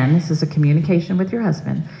down again, this is a communication with your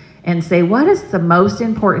husband, and say, what is the most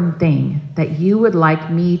important thing that you would like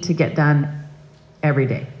me to get done every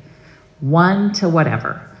day? 1 to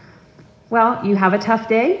whatever. Well, you have a tough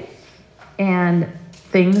day, and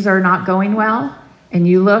things are not going well, and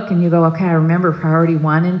you look and you go, okay, I remember priority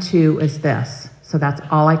 1 and 2 is this. So that's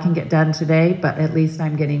all I can get done today, but at least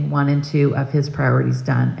I'm getting 1 and 2 of his priorities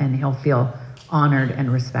done, and he'll feel honored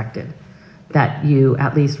and respected that you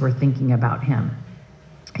at least were thinking about him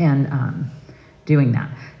and doing that.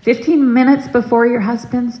 15 minutes before your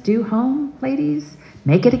husband's due home, ladies,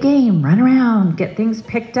 make it a game. Run around, get things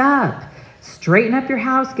picked up. Straighten up your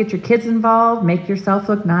house, get your kids involved, make yourself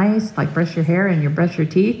look nice, like brush your hair and you brush your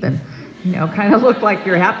teeth and, kind of look like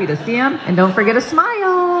you're happy to see them. And don't forget to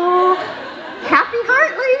smile. Happy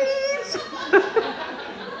heart, ladies.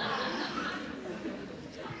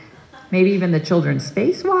 Maybe even the children's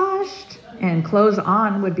face washed and clothes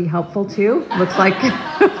on would be helpful too. Looks like.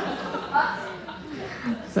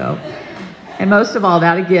 So, and most of all,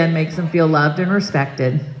 that again makes them feel loved and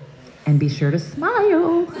respected. And be sure to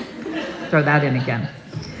smile. Throw that in again.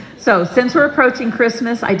 So since we're approaching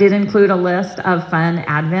Christmas, I did include a list of fun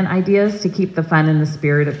Advent ideas to keep the fun and the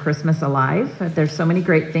spirit of Christmas alive. There's so many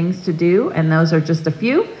great things to do, and those are just a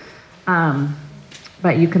few.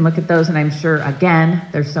 But you can look at those, and I'm sure, again,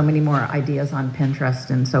 there's so many more ideas on Pinterest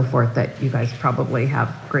and so forth that you guys probably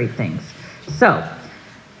have great things. So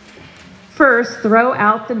first, throw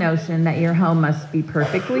out the notion that your home must be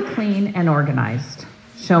perfectly clean and organized.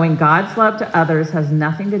 Showing God's love to others has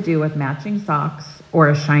nothing to do with matching socks or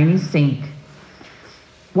a shiny sink.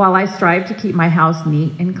 While I strive to keep my house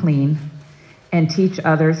neat and clean and teach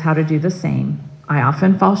others how to do the same, I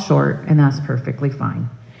often fall short, and that's perfectly fine.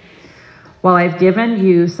 While I've given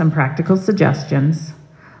you some practical suggestions,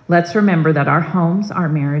 let's remember that our homes, our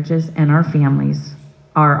marriages, and our families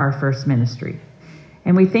are our first ministry.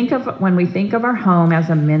 And when we think of our home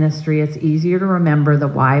as a ministry, it's easier to remember the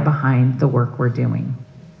why behind the work we're doing.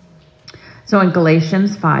 So in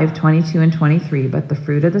Galatians 5:22 and 23, but the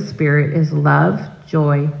fruit of the Spirit is love,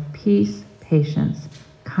 joy, peace, patience,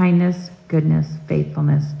 kindness, goodness,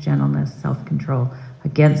 faithfulness, gentleness, self-control.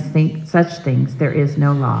 Against such things there is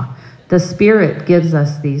no law. The Spirit gives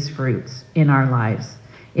us these fruits in our lives.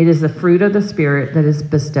 It is the fruit of the Spirit that is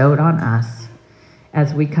bestowed on us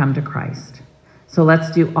as we come to Christ. So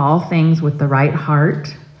let's do all things with the right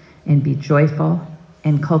heart and be joyful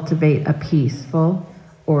and cultivate a peaceful,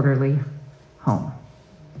 orderly home.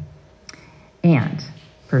 And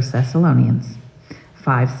 1 Thessalonians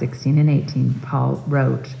 5:16 and 18, Paul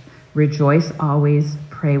wrote, rejoice always,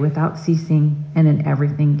 pray without ceasing, and in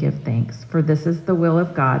everything give thanks, for this is the will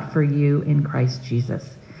of God for you in Christ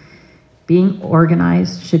Jesus. Being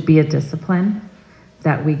organized should be a discipline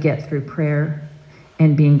that we get through prayer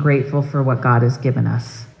and being grateful for what God has given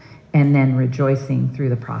us, and then rejoicing through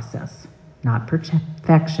the process. Not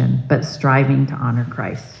perfection, but striving to honor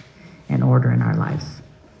Christ and order in our lives.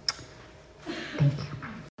 Thank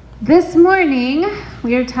you. This morning,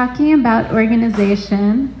 we are talking about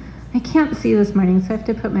organization. I can't see this morning, so I have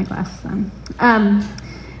to put my glasses on.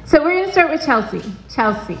 So we're going to start with Chelsea.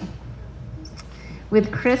 Chelsea,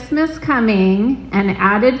 With Christmas coming and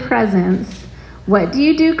added presents, what do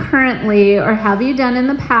you do currently or have you done in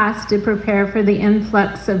the past to prepare for the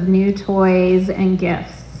influx of new toys and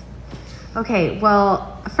gifts? Okay,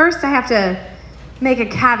 well, first I have to make a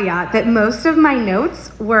caveat that most of my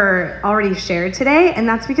notes were already shared today, and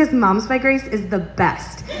that's because Moms by Grace is the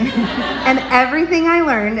best. And everything I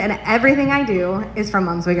learned and everything I do is from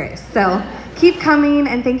Moms by Grace. So keep coming,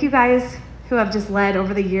 and thank you guys who have just led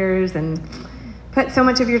over the years and put so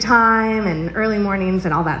much of your time and early mornings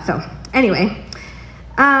and all that. So anyway,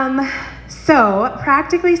 so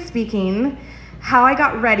practically speaking, how I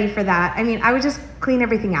got ready for that, I mean, I would just clean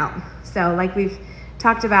everything out. So like we've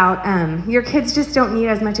talked about, your kids just don't need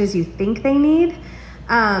as much as you think they need.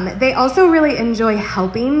 They also really enjoy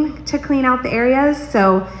helping to clean out the areas.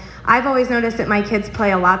 So I've always noticed that my kids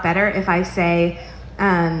play a lot better if I say,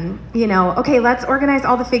 okay, let's organize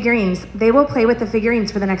all the figurines. They will play with the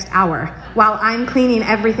figurines for the next hour while I'm cleaning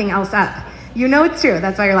everything else up. You know it's true,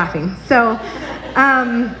 that's why you're laughing. So,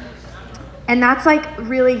 and that's like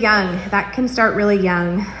really young. That can start really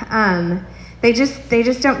young. They just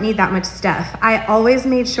don't need that much stuff. I always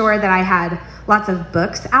made sure that I had lots of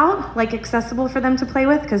books out, like accessible for them to play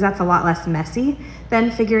with, because that's a lot less messy than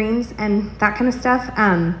figurines and that kind of stuff.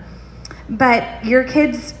 But your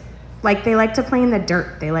kids, like, they like to play in the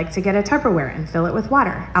dirt. They like to get a Tupperware and fill it with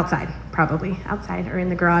water outside, probably outside or in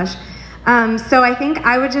the garage. So I think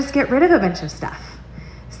I would just get rid of a bunch of stuff.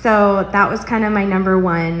 So that was kind of my number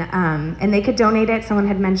one. And they could donate it. Someone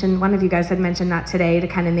had mentioned, one of you guys had mentioned that today, to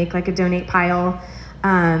kind of make like a donate pile.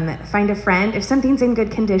 Find a friend. If something's in good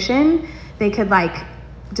condition, they could like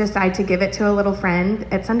decide to give it to a little friend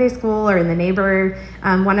at Sunday school or in the neighbor.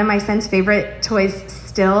 One of my son's favorite toys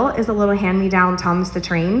still is a little hand-me-down Thomas the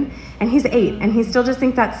Train. And he's 8, and he still just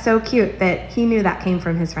thinks that's so cute that he knew that came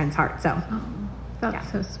from his friend's heart. So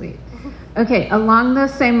That's so sweet. Okay, along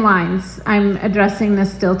those same lines, I'm addressing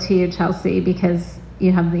this still to you, Chelsea, because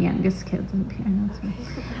you have the youngest kids up here.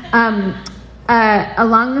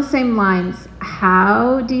 Along the same lines,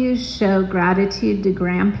 how do you show gratitude to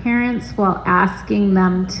grandparents while asking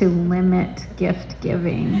them to limit gift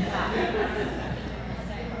giving?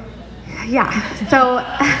 Yeah, so,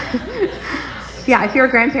 yeah, if you're a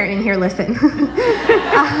grandparent in here, listen.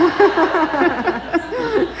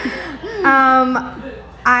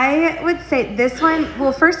 I would say this one,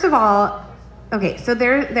 well, first of all, okay, so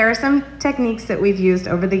there are some techniques that we've used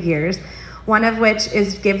over the years, one of which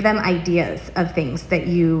is give them ideas of things that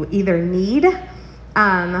you either need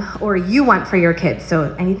or you want for your kids.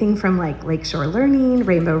 So anything from like Lakeshore Learning,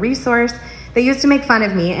 Rainbow Resource. They used to make fun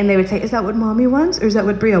of me and they would say, is that what mommy wants or is that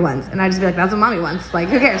what Bria wants? And I'd just be like, that's what mommy wants. Like,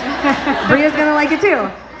 who cares? Bria's gonna like it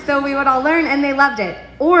too. So we would all learn and they loved it.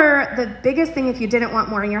 Or the biggest thing, if you didn't want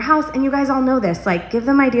more in your house, and you guys all know this, like give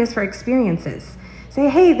them ideas for experiences. Say,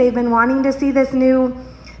 hey, they've been wanting to see this new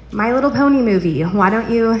My Little Pony movie. Why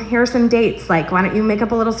don't you, here are some dates, like why don't you make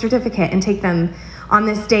up a little certificate and take them on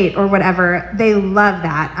this date or whatever. They love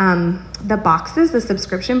that. The boxes, the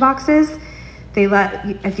subscription boxes,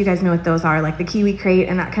 if you guys know what those are, like the Kiwi Crate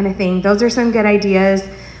and that kind of thing, those are some good ideas.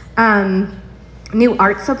 New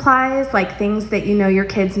art supplies, like things that you know your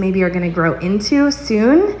kids maybe are going to grow into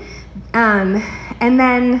soon. And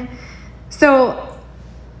then, so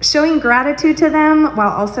showing gratitude to them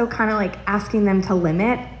while also kind of like asking them to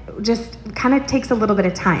limit just kind of takes a little bit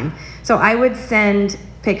of time. So I would send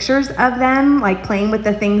pictures of them like playing with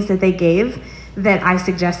the things that they gave that I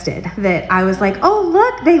suggested, that I was like, oh,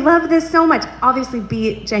 look, they love this so much. Obviously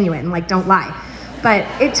be genuine, like don't lie. But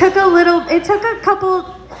it took a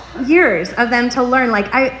couple years of them to learn,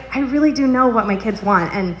 like, I really do know what my kids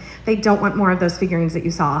want, and they don't want more of those figurines that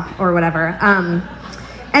you saw, or whatever.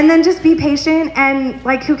 And then just be patient, and,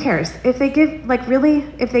 like, who cares? If they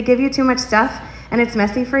give you too much stuff, and it's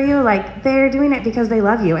messy for you, like, they're doing it because they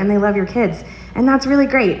love you, and they love your kids, and that's really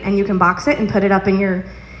great, and you can box it and put it up in your,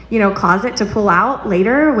 closet to pull out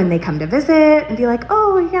later when they come to visit, and be like,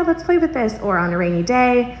 oh, yeah, let's play with this, or on a rainy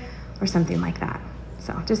day, or something like that.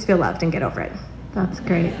 So just feel loved and get over it. That's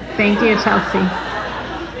great. Thank you, Chelsea.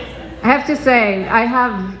 I have to say, I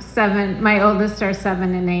have 7, my oldest are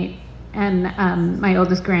 7 and 8, and my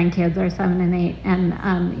oldest grandkids are 7 and 8, and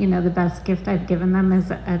the best gift I've given them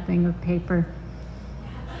is a thing of paper.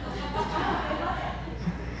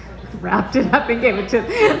 Wrapped it up and gave it to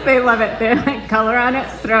them. They love it. They're like, color on it,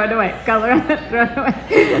 throw it away. Color on it, throw it away.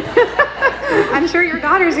 I'm sure your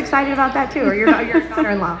daughter's excited about that too, or your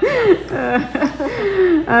daughter-in-law.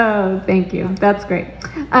 Oh, thank you. That's great.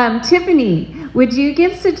 Tiffany, would you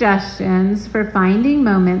give suggestions for finding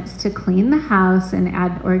moments to clean the house and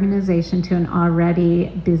add organization to an already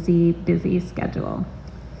busy schedule?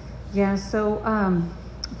 Yeah, so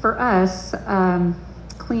for us,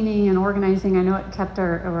 cleaning and organizing, I know it had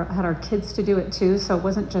our kids to do it too, so it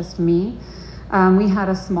wasn't just me. We had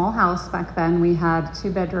a small house back then. We had 3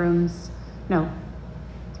 bedrooms,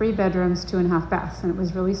 2.5 baths, and it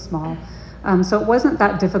was really small. So it wasn't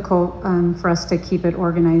that difficult for us to keep it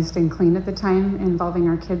organized and clean at the time, involving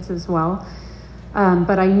our kids as well.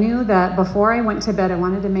 But I knew that before I went to bed, I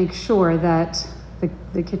wanted to make sure that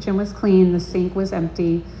the kitchen was clean, the sink was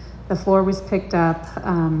empty, the floor was picked up,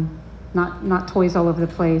 not toys all over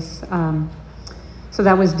the place. So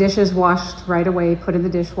that was dishes washed right away, put in the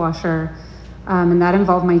dishwasher. And that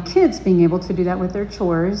involved my kids being able to do that with their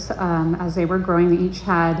chores. As they were growing, they each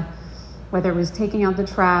had, whether it was taking out the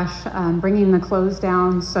trash, bringing the clothes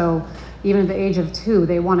down. So even at the age of 2,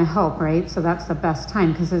 they want to help, right? So that's the best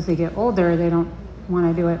time, because as they get older, they don't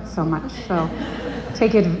want to do it so much. So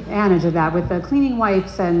take advantage of that with the cleaning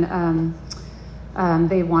wipes, and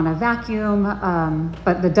they want to vacuum.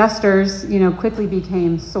 But the dusters, quickly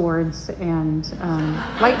became swords and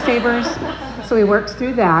lightsabers. So we worked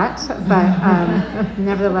through that, but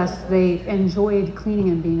nevertheless, they enjoyed cleaning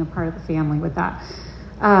and being a part of the family with that.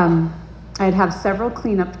 I'd have several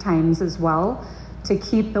cleanup times as well to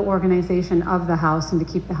keep the organization of the house and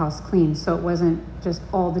to keep the house clean. So it wasn't just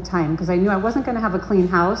all the time, because I knew I wasn't going to have a clean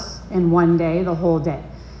house in one day, the whole day.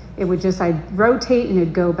 It would just, I'd rotate and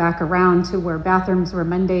it'd go back around to where bathrooms were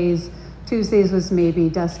Mondays, Tuesdays was maybe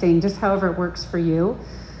dusting, just however it works for you.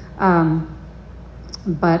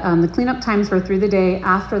 But the cleanup times were through the day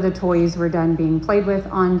after the toys were done being played with,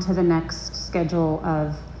 on to the next schedule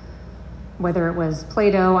of whether it was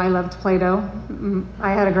Play-Doh. I loved Play-Doh.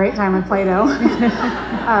 I had a great time with Play-Doh.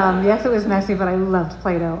 Yes, it was messy, but I loved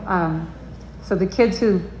Play-Doh. So the kids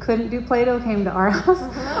who couldn't do Play-Doh came to our house.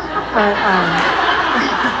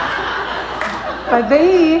 But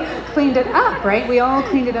they cleaned it up, right? We all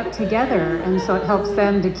cleaned it up together, and so it helps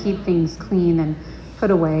them to keep things clean and put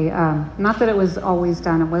away. Not that it was always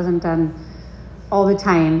done. It wasn't done all the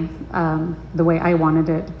time the way I wanted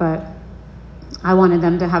it, but I wanted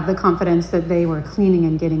them to have the confidence that they were cleaning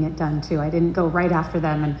and getting it done too. I didn't go right after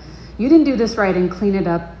them and, you didn't do this right, and clean it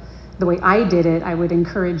up the way I did it. I would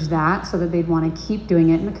encourage that so that they'd want to keep doing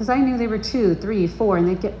it, because I knew they were 2, 3, 4, and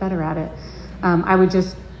they'd get better at it. I would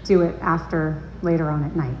just do it later on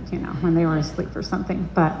at night, when they were asleep or something.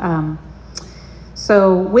 But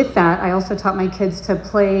so with that, I also taught my kids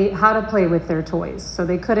how to play with their toys. So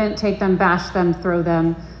they couldn't take them, bash them, throw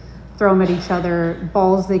them at each other.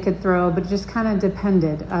 Balls they could throw, but it just kind of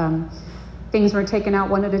depended. Things were taken out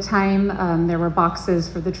one at a time. There were boxes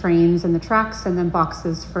for the trains and the tracks, and then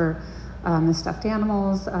boxes for the stuffed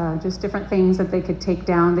animals, just different things that they could take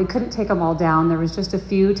down. They couldn't take them all down. There was just a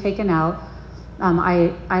few taken out.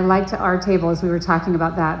 I liked our table, as we were talking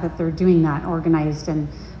about that they're doing that, organized and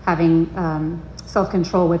having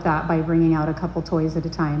self-control with that by bringing out a couple toys at a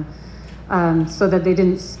time, so that they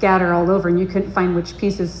didn't scatter all over and you couldn't find which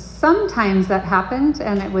pieces. Sometimes that happened,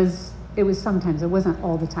 and it was sometimes, it wasn't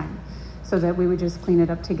all the time, so that we would just clean it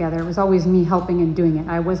up together. It was always me helping and doing it.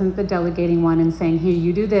 I wasn't the delegating one and saying, here,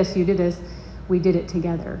 you do this, you do this. We did it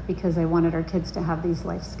together because I wanted our kids to have these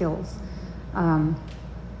life skills.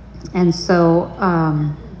 And so,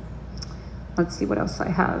 let's see what else I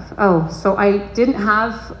have. Oh, so I didn't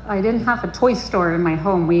have a toy store in my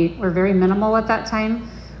home. We were very minimal at that time.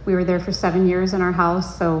 We were there for 7 years in our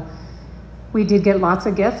house, so we did get lots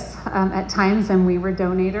of gifts at times, and we were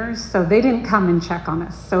donators, so they didn't come and check on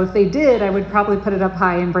us. So if they did, I would probably put it up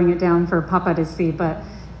high and bring it down for Papa to see, but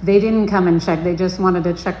they didn't come and check. They just wanted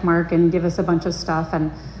to check mark and give us a bunch of stuff,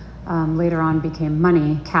 and later on became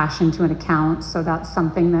money, cash into an account. So that's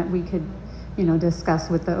something that we could, discuss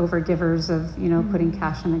with the overgivers of, putting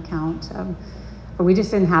cash in an account. But we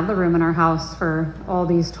just didn't have the room in our house for all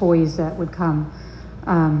these toys that would come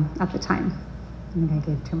at the time. I think I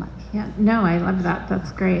gave too much. Yeah, no, I love that.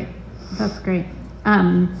 That's great. That's great.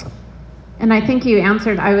 And I think you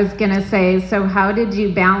answered, I was going to say, so how did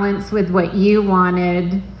you balance with what you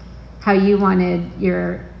wanted, how you wanted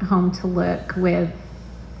your home to look with,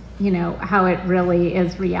 how it really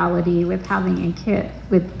is reality with having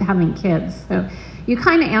kids. So you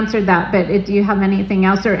kind of answered that, but do you have anything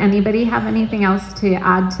else, or anybody have anything else to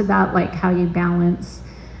add to that, like how you balance,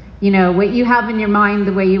 what you have in your mind,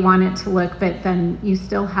 the way you want it to look, but then you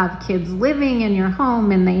still have kids living in your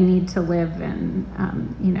home and they need to live and,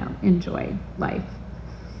 enjoy life.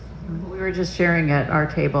 We were just sharing at our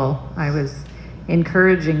table. I was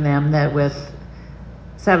encouraging them that with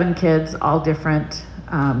 7 kids, all different,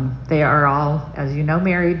 they are all, as you know,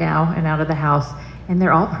 married now and out of the house, and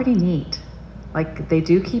they're all pretty neat. Like, they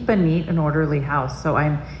do keep a neat and orderly house. So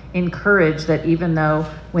I'm encouraged that even though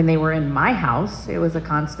when they were in my house, it was a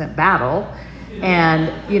constant battle,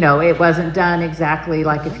 and, you know, it wasn't done exactly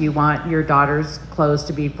like if you want your daughter's clothes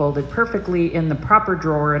to be folded perfectly in the proper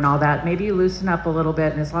drawer and all that, maybe you loosen up a little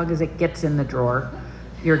bit, and as long as it gets in the drawer,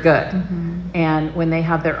 you're good. And when they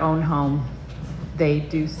have their own home, they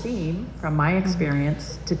do seem, from my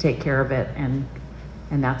experience, to take care of it, and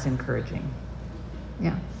that's encouraging.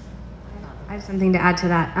 Yeah. I have something to add to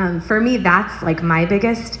that. For me, that's like my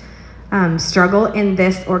biggest struggle in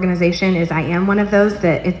this organization is I am one of those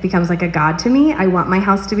that it becomes like a god to me. I want my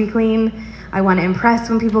house to be clean. I want to impress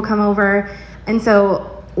when people come over. And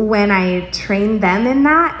so when I train them in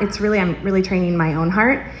that, I'm really training my own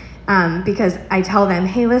heart, because I tell them,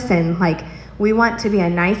 hey, listen, like, we want to be a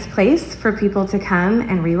nice place for people to come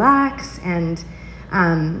and relax and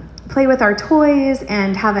play with our toys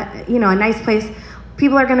and have a nice place.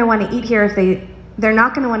 People are going to want to eat here they're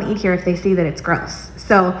not going to want to eat here if they see that it's gross.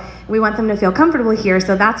 So we want them to feel comfortable here.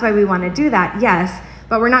 So that's why we want to do that. Yes,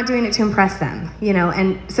 but we're not doing it to impress them,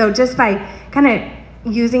 And so just by kind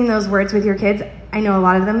of using those words with your kids, I know a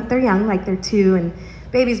lot of them, they're young, like they're 2 and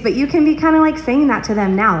babies, but you can be kind of like saying that to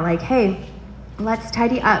them now, like, hey, let's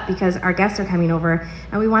tidy up because our guests are coming over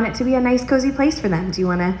and we want it to be a nice, cozy place for them. Do you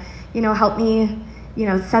want to, help me,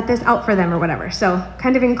 set this out for them or whatever. So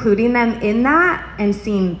kind of including them in that and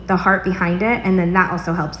seeing the heart behind it. And then that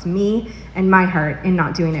also helps me and my heart in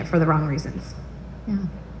not doing it for the wrong reasons. Yeah,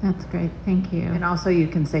 that's great. Thank you. And also you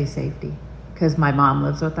can say safety, because my mom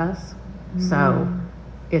lives with us. So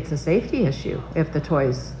it's a safety issue if the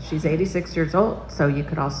toys, she's 86 years old, so you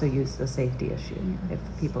could also use the safety issue if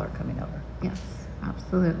people are coming over. Yes,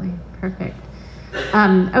 absolutely. Perfect.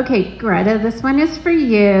 Okay, Greta, this one is for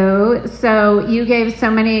you. So you gave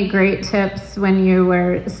so many great tips when you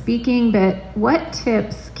were speaking, but what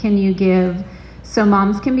tips can you give so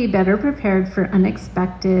moms can be better prepared for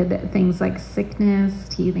unexpected things like sickness,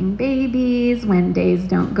 teething babies, when days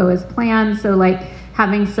don't go as planned? So like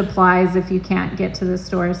having supplies if you can't get to the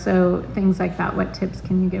store. So things like that. What tips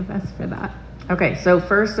can you give us for that? Okay, so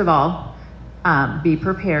first of all, be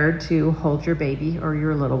prepared to hold your baby or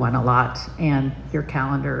your little one a lot and your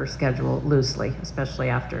calendar or schedule loosely, especially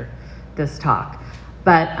after this talk.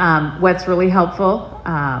 But what's really helpful,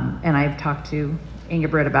 and I've talked to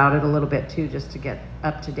Ingeborg about it a little bit too, just to get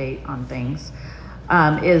up to date on things,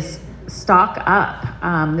 is stock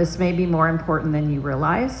up. This may be more important than you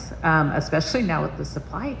realize, especially now with the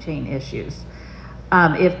supply chain issues.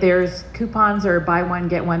 If there's coupons or buy one,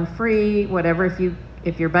 get one free, whatever,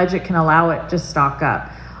 if your budget can allow it, just stock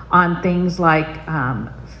up on things like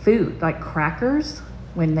food, like crackers,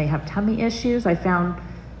 when they have tummy issues. I found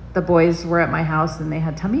the boys were at my house and they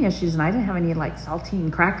had tummy issues and I didn't have any like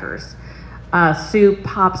saltine crackers. Soup,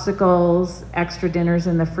 popsicles, extra dinners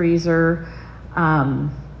in the freezer, and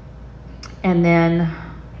then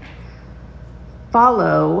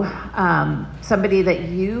follow somebody that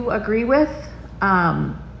you agree with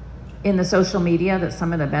in the social media, that's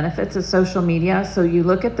some of the benefits of social media. So you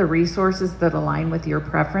look at the resources that align with your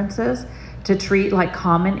preferences to treat like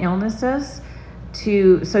common illnesses,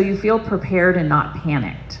 so you feel prepared and not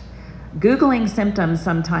panicked. Googling symptoms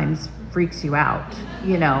sometimes freaks you out,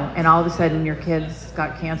 and all of a sudden your kid's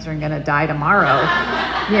got cancer and gonna die tomorrow,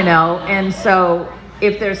 and so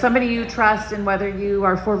if there's somebody you trust, and whether you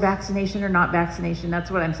are for vaccination or not vaccination, that's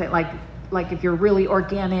what I'm saying, like if you're really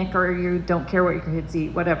organic or you don't care what your kids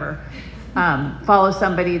eat, whatever, follow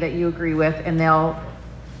somebody that you agree with, and they'll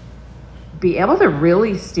be able to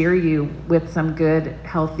really steer you with some good,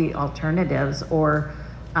 healthy alternatives or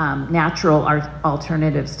natural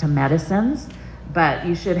alternatives to medicines. But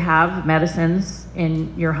you should have medicines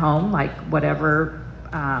in your home, like whatever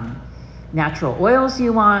natural oils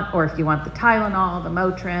you want, or if you want the Tylenol, the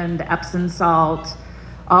Motrin, the Epsom salt,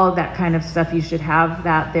 all of that kind of stuff, you should have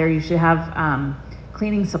that there. You should have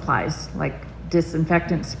cleaning supplies like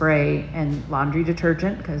disinfectant spray and laundry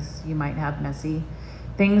detergent, because you might have messy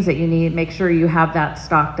things that you need. Make sure you have that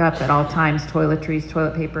stocked up at all times. Toiletries,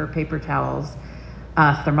 toilet paper, paper towels,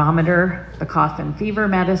 thermometer, the cough and fever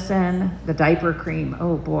medicine, the diaper cream.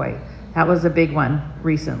 Oh boy, that was a big one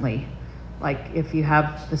recently. Like if you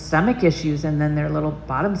have the stomach issues and then their little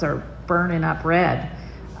bottoms are burning up red,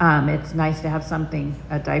 it's nice to have something,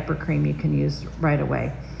 a diaper cream you can use right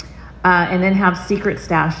away. And then have secret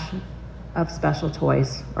stash of special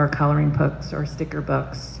toys or coloring books or sticker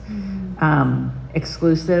books.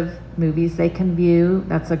 Exclusive movies they can view.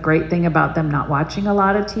 That's a great thing about them not watching a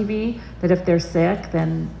lot of TV, that if they're sick,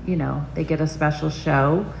 then, they get a special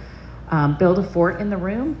show. Build a fort in the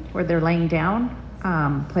room where they're laying down.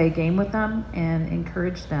 play a game with them and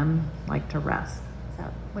encourage them like to rest. Is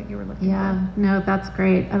that what you were looking for? Yeah, no, that's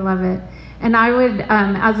great. I love it. And I would,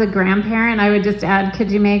 as a grandparent, I would just add,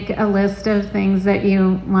 could you make a list of things that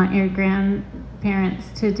you want your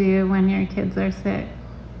grandparents to do when your kids are sick?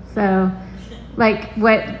 So, like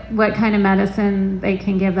what kind of medicine they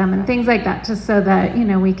can give them and things like that, just so that,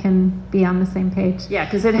 we can be on the same page. Yeah,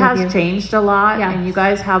 because it has changed a lot. Yeah. And you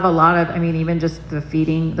guys have a lot of, even just the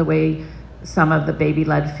feeding, the way some of the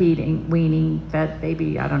baby-led feeding, weaning, fed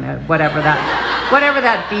baby, I don't know, whatever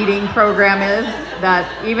that feeding program is,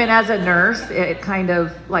 that even as a nurse, it kind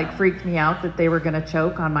of like freaked me out that they were going to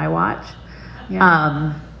choke on my watch.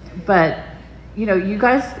 Yeah. But, you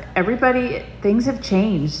guys, everybody, things have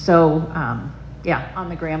changed. So, on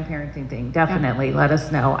the grandparenting thing, definitely let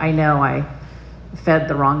us know. I know I fed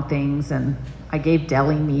the wrong things and I gave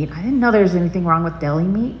deli meat. I didn't know there was anything wrong with deli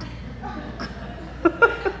meat.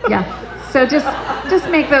 Yeah. So just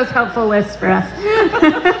make those helpful lists for us.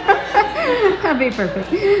 That'd be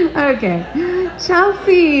perfect. Okay.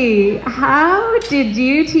 Chelsea, how did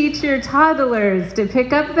you teach your toddlers to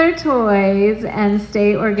pick up their toys and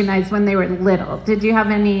stay organized when they were little? Do you have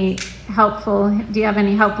any helpful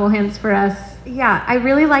hints for us? Yeah, I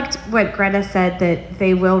really liked what Greta said, that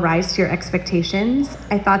they will rise to your expectations.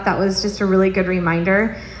 I thought that was just a really good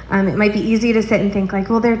reminder. It might be easy to sit and think like,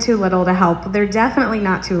 well, they're too little to help. They're definitely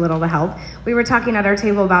not too little to help. We were talking at our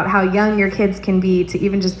table about how young your kids can be to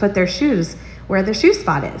even just put their shoes where the shoe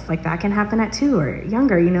spot is. Like that can happen at 2 or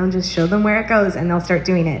younger, just show them where it goes and they'll start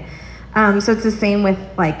doing it. So it's the same with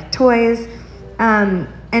like toys.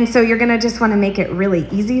 And so you're gonna just wanna make it really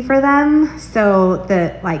easy for them. So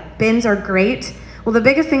the bins are great. Well, the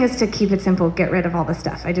biggest thing is to keep it simple, get rid of all the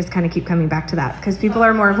stuff. I just kind of keep coming back to that because people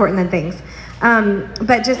are more important than things.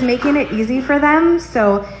 But just making it easy for them.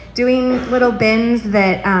 So doing little bins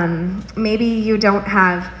that maybe you don't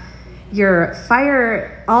have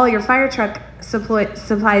all your fire truck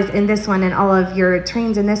supplies in this one and all of your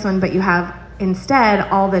trains in this one, but you have instead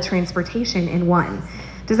all the transportation in one.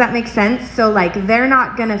 Does that make sense? So they're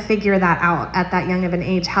not gonna figure that out at that young of an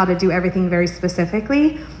age, how to do everything very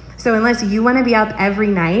specifically. So unless you wanna be up every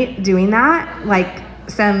night doing that, like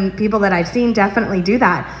some people that I've seen definitely do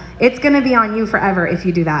that, it's gonna be on you forever if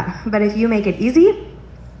you do that. But if you make it easy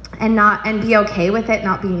and be okay with it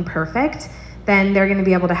not being perfect, then they're gonna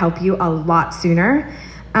be able to help you a lot sooner.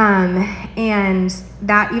 And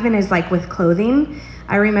that even is with clothing.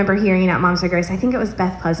 I remember hearing at Moms for Grace, I think it was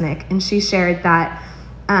Beth Plesnick, and she shared that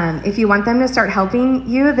if you want them to start helping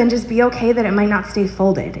you, then just be okay that it might not stay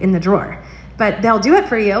folded in the drawer. But they'll do it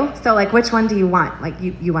for you. So which one do you want?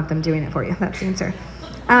 You want them doing it for you. That's the answer.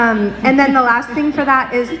 And then the last thing for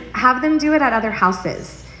that is have them do it at other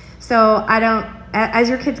houses. So as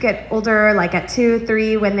your kids get older, at 2,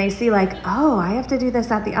 3, when they see oh, I have to do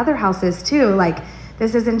this at the other houses too.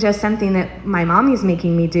 This isn't just something that my mommy's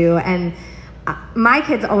making me do. And my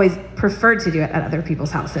kids always preferred to do it at other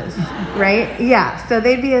people's houses, right? Yeah, so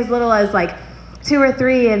they'd be as little as 2 or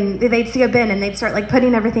 3, and they'd see a bin and they'd start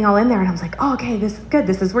putting everything all in there, and I was oh, okay, this is good,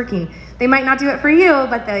 this is working. They might not do it for you,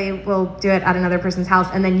 but they will do it at another person's house,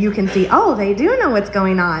 and then you can see, oh, they do know what's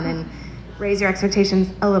going on, and raise your expectations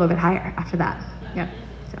a little bit higher after that. Yep.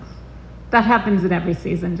 So that happens in every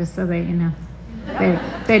season, just so that you know.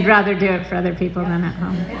 They'd rather do it for other people than at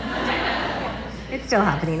home. It's still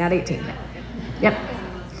happening at 18. Yep.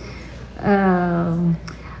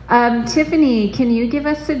 Tiffany, can you give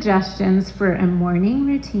us suggestions for a morning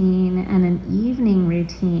routine and an evening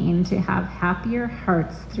routine to have happier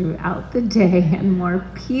hearts throughout the day and more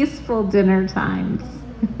peaceful dinner times?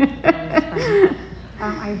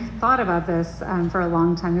 I thought about this for a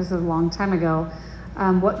long time. This is a long time ago.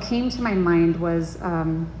 What came to my mind was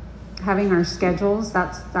having our schedules.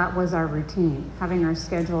 That was our routine. Having our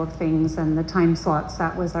schedule of things and the time slots,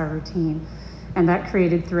 that was our routine. And that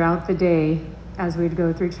created throughout the day, as we'd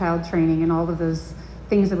go through child training and all of those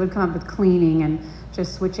things that would come up with cleaning and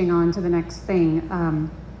just switching on to the next thing,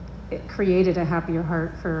 it created a happier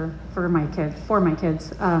heart for my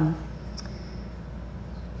kids.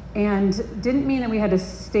 And didn't mean that we had to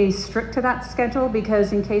stay strict to that schedule,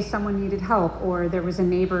 because in case someone needed help or there was a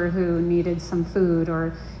neighbor who needed some food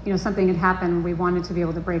or something had happened, we wanted to be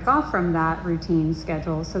able to break off from that routine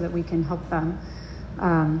schedule so that we can help them.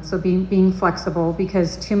 So being flexible,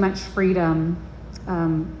 because too much freedom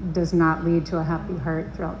does not lead to a happy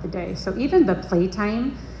heart throughout the day. So even the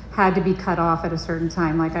playtime had to be cut off at a certain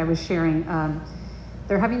time. Like I was sharing,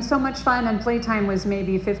 they're having so much fun, and playtime was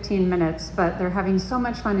maybe 15 minutes, but they're having so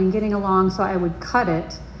much fun and getting along, so I would cut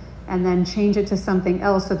it and then change it to something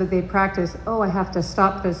else so that they practice, oh, I have to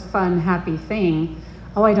stop this fun, happy thing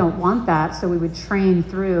oh, I don't want that. So we would train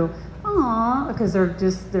through, aw, because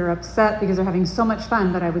they're upset because they're having so much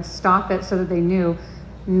fun, but I would stop it so that they knew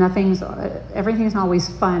everything's not always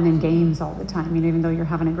fun and games all the time. Even though you're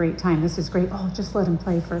having a great time, this is great. Oh, just let them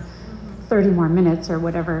play for 30 more minutes or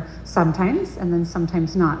whatever sometimes, and then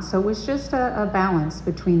sometimes not. So it was just a balance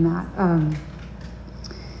between that.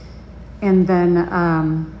 And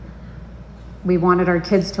then we wanted our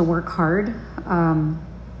kids to work hard.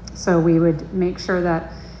 So we would make sure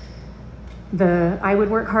that I would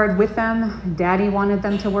work hard with them. Daddy wanted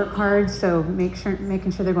them to work hard, so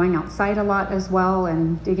making sure they're going outside a lot as well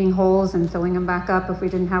and digging holes and filling them back up if we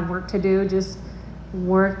didn't have work to do. Just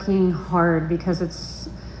working hard, because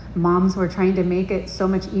moms were trying to make it so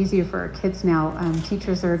much easier for our kids now.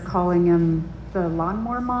 Teachers are calling them the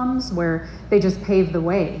lawnmower moms, where they just pave the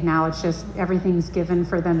way. Now it's just everything's given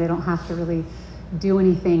for them. They don't have to really do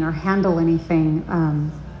anything or handle anything.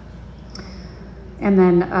 And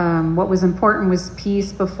then what was important was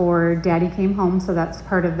peace before Daddy came home. So that's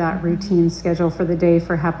part of that routine schedule for the day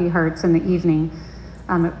for Happy Hearts in the evening,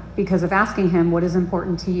 because of asking him, what is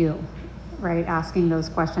important to you, right? Asking those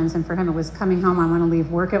questions. And for him, it was coming home. I want to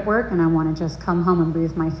leave work at work, and I want to just come home and be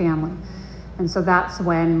with my family. And so that's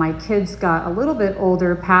when my kids got a little bit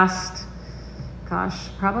older, past,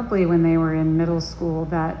 probably when they were in middle school,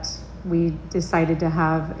 that we decided to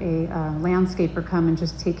have a landscaper come and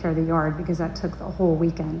just take care of the yard, because that took the whole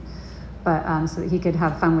weekend, but so that he could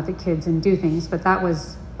have fun with the kids and do things. But that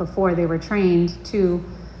was before they were trained to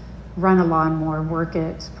run a lawnmower, work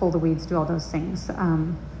it, pull the weeds, do all those things.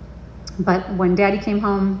 But when Daddy came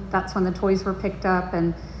home, that's when the toys were picked up,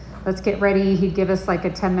 and let's get ready. He'd give us like a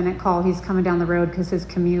 10-minute call. He's coming down the road, because his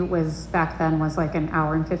commute back then was like an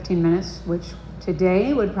hour and 15 minutes, which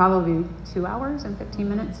today would probably be 2 hours and 15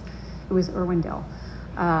 minutes. It was Irwindale.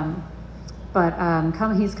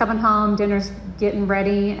 He's coming home, dinner's getting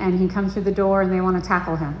ready, and he comes through the door and they want to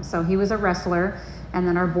tackle him. So he was a wrestler, and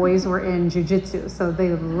then our boys were in jiu-jitsu, so they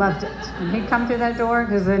loved it. And he'd come through that door,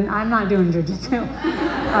 because then I'm not doing jiu-jitsu.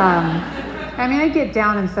 I get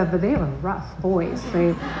down and stuff, but they were rough boys.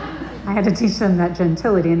 I had to teach them that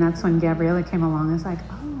gentility, and that's when Gabriella came along. I was like,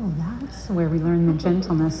 oh, that's where we learn the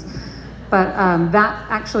gentleness. But that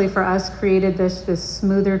actually for us created this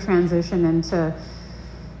smoother transition into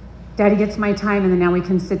Daddy gets my time, and then now we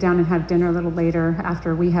can sit down and have dinner a little later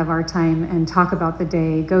after we have our time and talk about the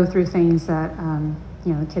day, go through things that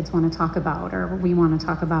the kids want to talk about or we want to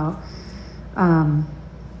talk about.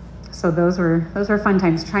 So those were fun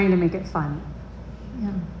times, trying to make it fun.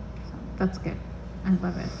 Yeah, that's good. I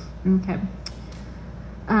love it. Okay.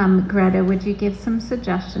 Greta, would you give some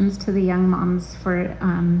suggestions to the young moms for,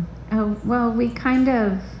 we kind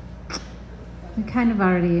of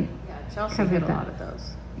already Chelsea covered hit a that. lot of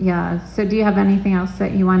those. Yeah, so do you have anything else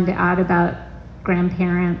that you wanted to add about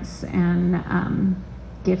grandparents and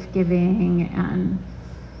gift giving and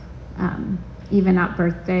even at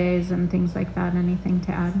birthdays and things like that? Anything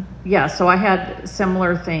to add? Yeah, so I had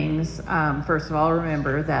similar things. First of all,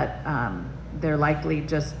 remember that they're likely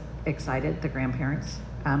just excited, the grandparents,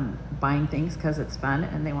 buying things because it's fun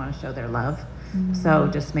and they want to show their love. Mm-hmm. So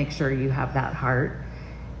just make sure you have that heart.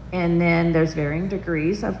 And then there's varying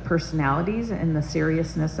degrees of personalities and the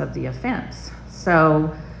seriousness of the offense.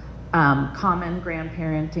 So common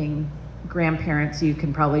grandparents, you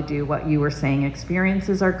can probably do what you were saying.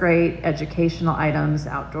 Experiences are great, educational items,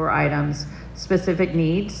 outdoor items, specific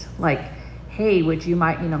needs, like, hey,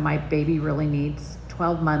 my baby really needs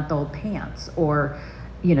 12-month-old pants, or,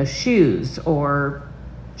 shoes, or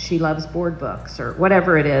she loves board books, or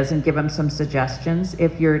whatever it is, and give them some suggestions.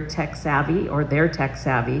 If you're tech savvy or they're tech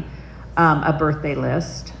savvy, a birthday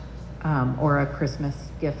list or a Christmas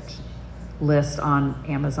gift list on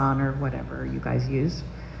Amazon or whatever you guys use.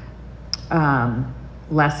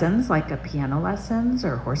 Lessons like a piano lessons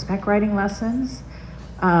or horseback riding lessons.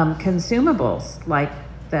 Consumables like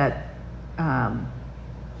that,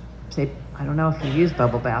 say, I don't know if you use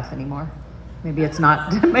bubble bath anymore. Maybe it's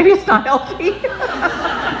not healthy.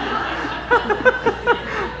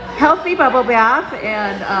 Healthy bubble bath,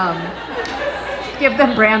 and Give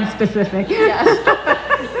them brand specific.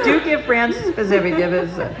 yes. Do give brand specific. Give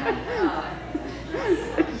us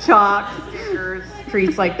chalk, stickers,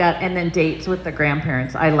 treats like that, and then dates with the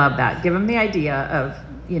grandparents. I love that. Give them the idea of,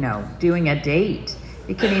 doing a date.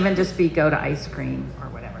 It can even just be go to ice cream or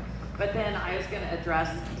whatever. But then I was going to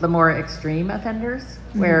address the more extreme offenders,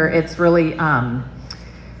 where it's really,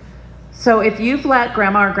 so if you've let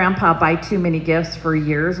grandma or grandpa buy too many gifts for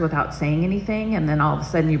years without saying anything, and then all of a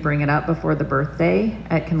sudden you bring it up before the birthday,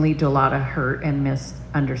 it can lead to a lot of hurt and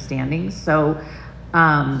misunderstandings. So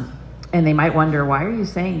and they might wonder, why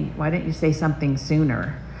didn't you say something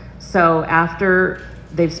sooner? So after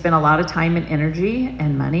they've spent a lot of time and energy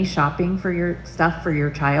and money shopping for your stuff for your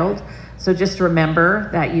child, so just remember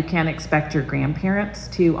that you can't expect your grandparents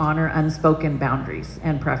to honor unspoken boundaries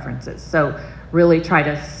and preferences. So really try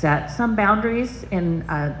to set some boundaries in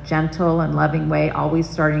a gentle and loving way, always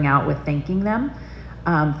starting out with thanking them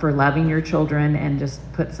for loving your children, and just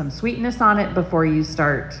put some sweetness on it before you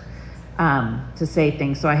start to say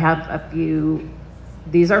things. So I have a few,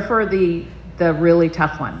 these are for the really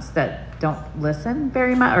tough ones that don't listen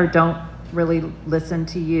very much, or don't really listen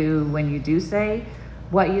to you when you do say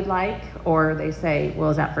what you'd like, or they say, well,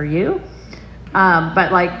 is that for you?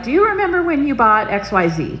 But like, do you remember when you bought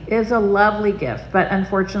XYZ? It's a lovely gift, but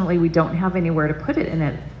unfortunately we don't have anywhere to put it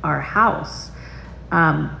in our house.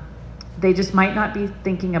 They just might not be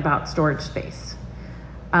thinking about storage space.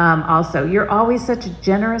 Also, you're always such a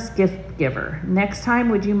generous gift giver. Next time,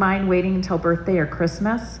 would you mind waiting until birthday or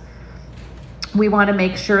Christmas? We want to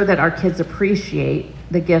make sure that our kids appreciate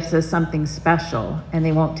the gifts as something special, and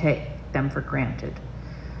they won't take them for granted.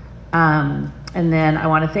 And then I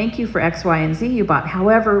want to thank you for X, Y, and Z you bought.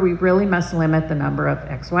 However, we really must limit the number of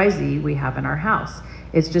X, Y, Z we have in our house.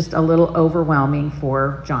 It's just a little overwhelming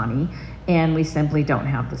for Johnny, and we simply don't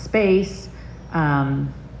have the space.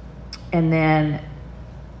 And then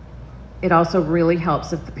it also really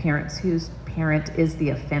helps if the parents whose parent is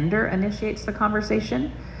the offender initiates the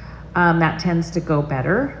conversation. That tends to go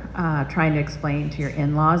better, trying to explain to your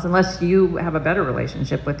in-laws, unless you have a better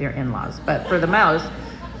relationship with your in-laws. But for the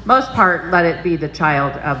most part, let it be the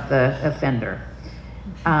child of the offender.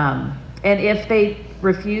 And if they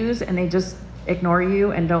refuse and they just ignore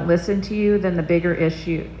you and don't listen to you, then the bigger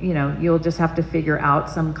issue, you'll just have to figure out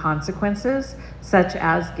some consequences, such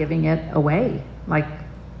as giving it away.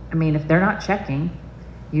 If they're not checking,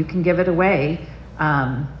 you can give it away.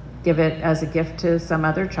 Give it as a gift to some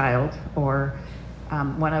other child, or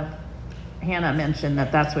one of Hannah mentioned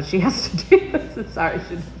that's what she has to do. Sorry,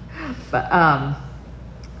 but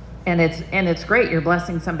and it's great. You're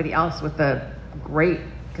blessing somebody else with a great,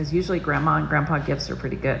 because usually grandma and grandpa gifts are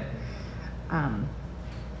pretty good. And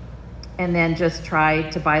then just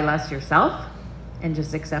try to buy less yourself and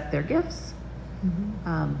just accept their gifts.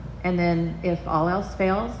 Mm-hmm. And then if all else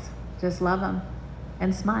fails, just love them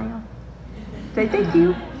and smile. Say thank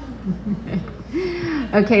you.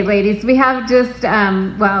 Okay, ladies, we have just,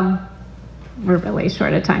 we're really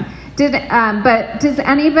short of time. But does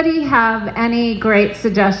anybody have any great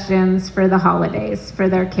suggestions for the holidays for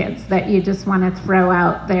their kids that you just want to throw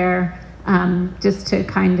out there, just to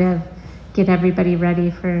kind of get everybody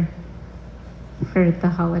ready for the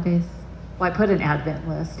holidays? Well, I put an Advent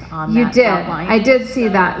list on that. You did. Outline. I did see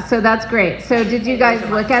that. So that's great. So did you guys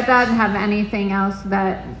look at that and have anything else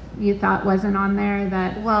that you thought wasn't on there?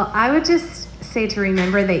 Well, I would just say to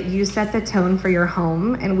remember that you set the tone for your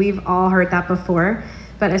home, and we've all heard that before,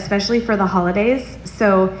 but especially for the holidays.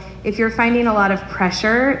 So if you're finding a lot of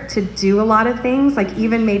pressure to do a lot of things, like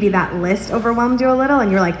even maybe that list overwhelmed you a little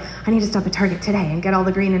and you're like, I need to stop at Target today and get all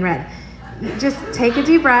the green and red. Just take a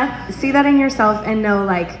deep breath, see that in yourself, and know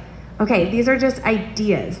okay, these are just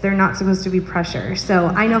ideas. They're not supposed to be pressure. So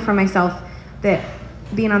I know for myself that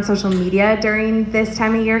being on social media during this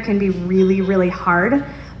time of year can be really, really hard,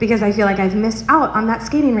 because I feel like I've missed out on that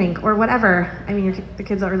skating rink or whatever. The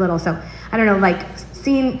kids are little, so I don't know,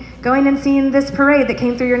 going and seeing this parade that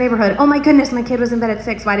came through your neighborhood. Oh my goodness, my kid was in bed at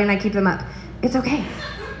 6. Why didn't I keep them up? It's okay.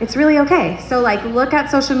 It's really okay. So look at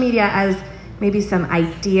social media as maybe some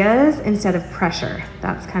ideas instead of pressure.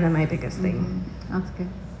 That's kind of my biggest thing. That's good.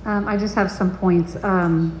 I just have some points.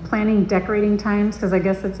 Planning decorating times, because I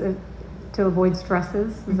guess it's to avoid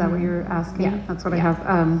stresses. Is that what you're asking? Yeah. That's what I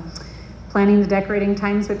have. Planning the decorating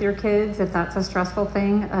times with your kids, if that's a stressful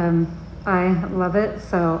thing. I love it.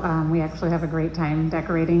 So we actually have a great time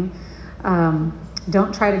decorating.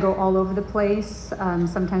 Don't try to go all over the place.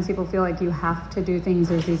 Sometimes people feel like you have to do things.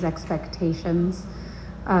 There's these expectations.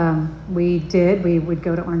 We would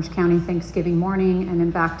go to Orange County Thanksgiving morning and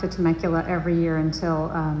then back to Temecula every year until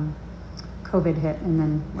COVID hit, and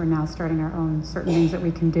then we're now starting our own certain things that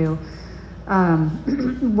we can do.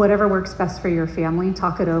 Whatever works best for your family,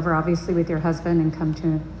 talk it over obviously with your husband and come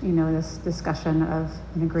to this discussion of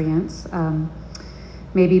an agreement.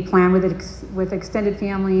 Maybe plan with extended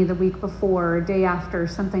family the week before, day after,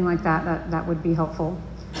 something like that. That would be helpful.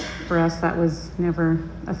 For us, that was never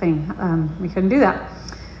a thing. We couldn't do that.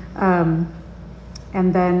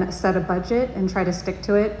 And then set a budget and try to stick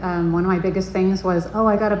to it. One of my biggest things was,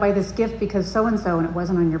 I got to buy this gift because so-and-so, and it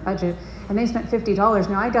wasn't on your budget, and they spent $50.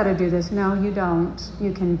 Now I got to do this. No, you don't.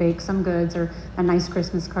 You can bake some goods or a nice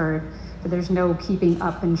Christmas card. there's no keeping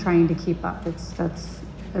up and trying to keep up.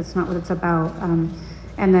 That's not what it's about.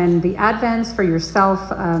 And then the Advents for yourself,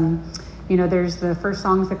 there's the first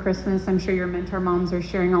songs of Christmas. I'm sure your mentor moms are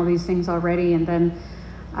sharing all these things already. And then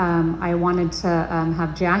I wanted to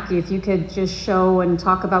have Jackie, if you could just show and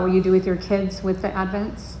talk about what you do with your kids with the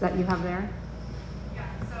Advents that you have there. Yeah,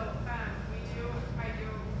 so I do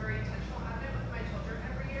very intentional Advent with my children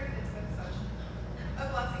every year. It's been such a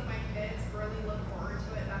blessing. My kids really look forward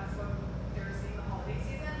to it. That's when they're seeing the holiday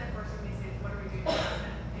season. The first thing they say is, what are we doing for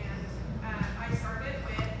Advent? And I started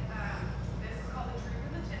with, this is called the Tree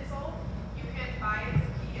from the Tinsel. You can buy it as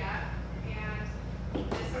a PDF, and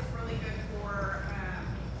this is really good for,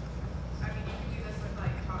 you can do this with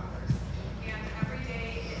like toddlers. And every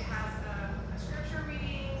day it has a scripture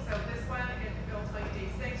reading. So this one, it'll tell you day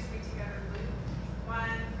 6, read together Luke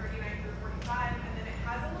 1:39 through 45, and then it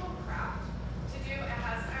has a little craft to do.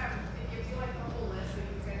 It gives you like the whole list so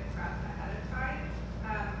you can prep ahead of time.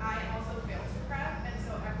 I also failed to prep, and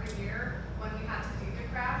so every year when we had to do the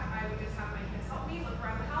craft, I would just have my kids help me look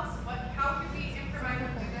around the house. How could we improvise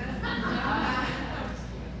and do this?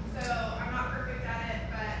 So I'm not perfect at it,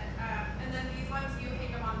 but and then these ones you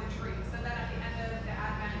hang them on the tree. So then at the end of the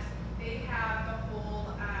Advent, they have the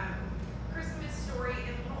whole Christmas story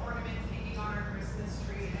and little ornaments hanging on our Christmas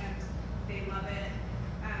tree, and they love it.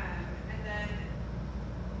 And then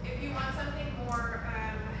if you want something more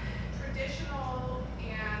traditional,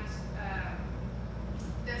 and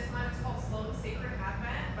this one is called Slow and Sacred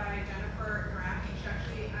Advent by Jennifer Naraki. She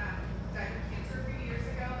actually died of cancer a few years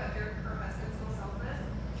ago, but her husband still sells this.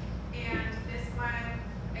 And this one,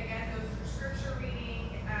 again, goes through scripture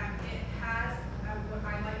reading. It has, what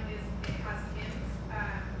I like is it has hymns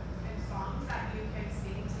and songs that you can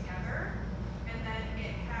sing together. And then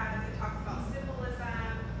it talks about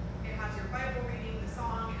symbolism. It has your Bible reading, the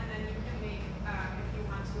song, and then you can make, if you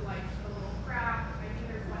want to, like a little craft. I think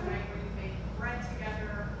there's one night where you make bread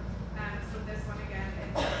together. So this one, again,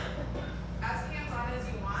 it's as hands-on as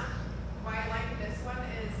you want. Why I like this one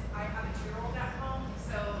is I have a 2-year-old at home,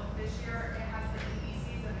 so this year it has the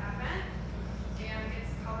ABCs of Advent, and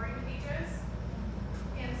it's coloring pages.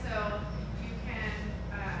 And so you can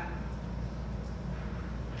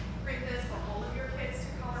print this for all of your kids to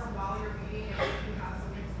color while you're reading, and if you have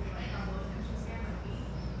some kids who like have a low attention span like me,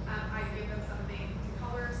 I give them something to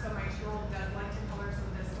color. So my 2-year-old does like to color, so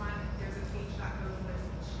this one, there's a page that goes with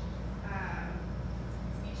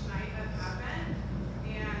each night of Advent,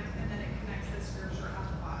 and then it connects the scripture at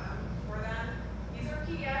the bottom for them. These are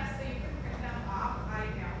PDFs, so you can print them off. I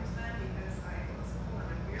bound them because I was cool and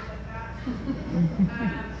I'm weird like that.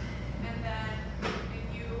 And then if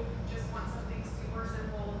you just want something super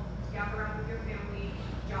simple, gather around with your family,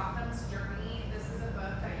 Jotham's Journey. This is a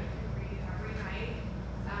book that you can read every night.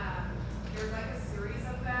 There's like a series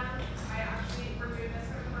of them. We're doing this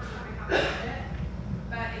for the first time. I haven't read it,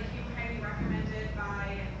 but it came highly recommended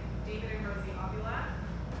by David and Rosie Avila,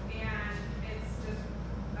 and it's just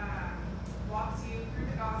walks you through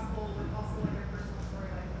the gospel with also like a personal story,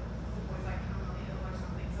 like the boy's like terminally ill or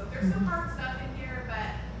something. So there's some hard stuff in here,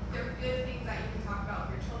 but they're good things that you can talk about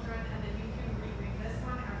with your children, and then you can reread this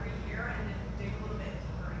one every year and then dig a little bit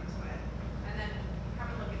deeper into it, and then have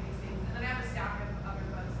a look at these things. And then I have a stack of other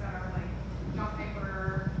books that are like John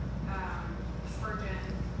Piper, Spurgeon,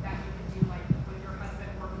 that you can do like with your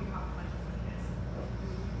husband or if you have a bunch of kids.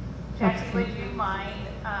 Jackie, would you mind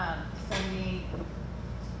sending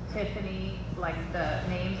Tiffany like the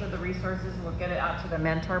names of the resources? We'll get it out to the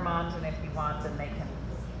mentor moms, and if you want, then they can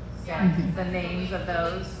send the names of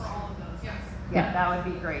those. For all of those, yes. Yeah, that would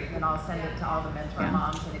be great. And I'll send it to all the mentor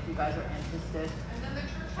moms, and if you guys are interested. And then the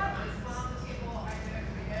church had this one on the table. I didn't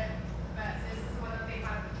read it, but this is one that they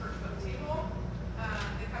had at the church book table.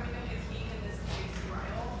 The Coming of His King, and this is J.C.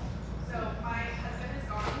 Ryle. So my husband is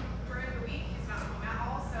gone during the week. He's not home at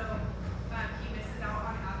all, so he misses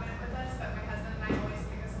out on Advent with us. But my husband and I always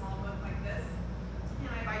pick a small book like this,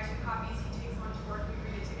 and I buy 2 copies. He takes one to work. We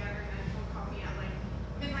read it together, and then he'll call me at like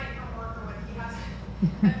midnight from work or when he has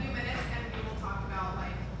a few minutes, and we will talk about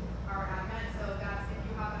like our Advent. So that's if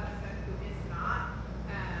you have a husband who is not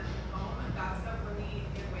home, that's a really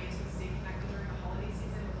good way to stay connected during the holiday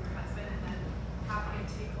season with your husband, and then have him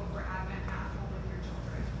take over Advent at home with your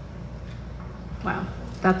children. Wow,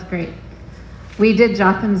 that's great. We did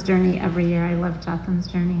Jotham's Journey every year. I love Jotham's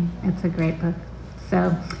Journey. It's a great book.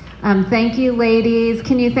 So thank you, ladies.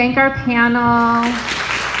 Can you thank our panel?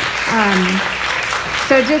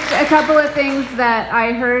 So just a couple of things that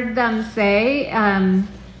I heard them say.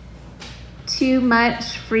 Too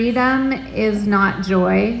much freedom is not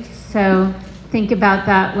joy. So think about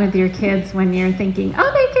that with your kids when you're thinking,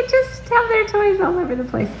 oh, they could just have their toys all over the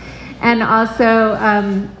place. And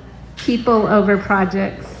also people over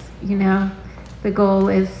projects. You know, the goal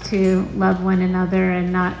is to love one another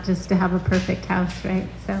and not just to have a perfect house, right?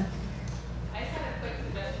 So. I just have a quick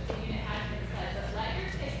suggestion. The unit admin says that let your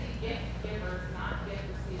kids be gift givers, not gift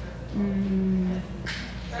receivers.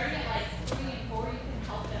 Starting at like 3 and 4, you can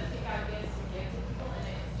help them pick out gifts to give to people, and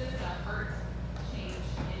it's just a heart change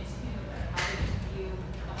in tune of how they view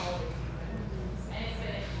the holiday season. And it's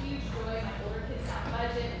been a huge joy. My older kids have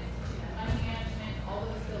budget, it's teaching them money management, all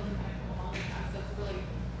those skills kind of come along with that. So it's really a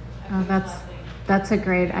huge blessing. That's a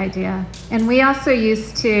great idea. And we also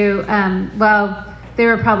used to, well, they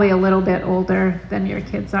were probably a little bit older than your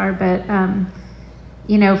kids are, but,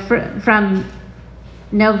 you know, from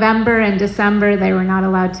November and December, they were not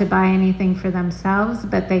allowed to buy anything for themselves,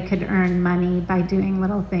 but they could earn money by doing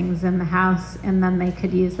little things in the house, and then they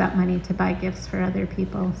could use that money to buy gifts for other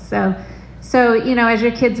people. So you know, as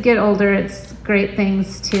your kids get older, it's great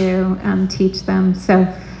things to teach them.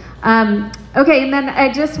 So, okay, and then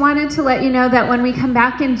I just wanted to let you know that when we come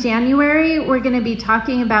back in January, we're going to be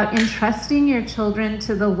talking about entrusting your children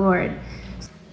to the Lord.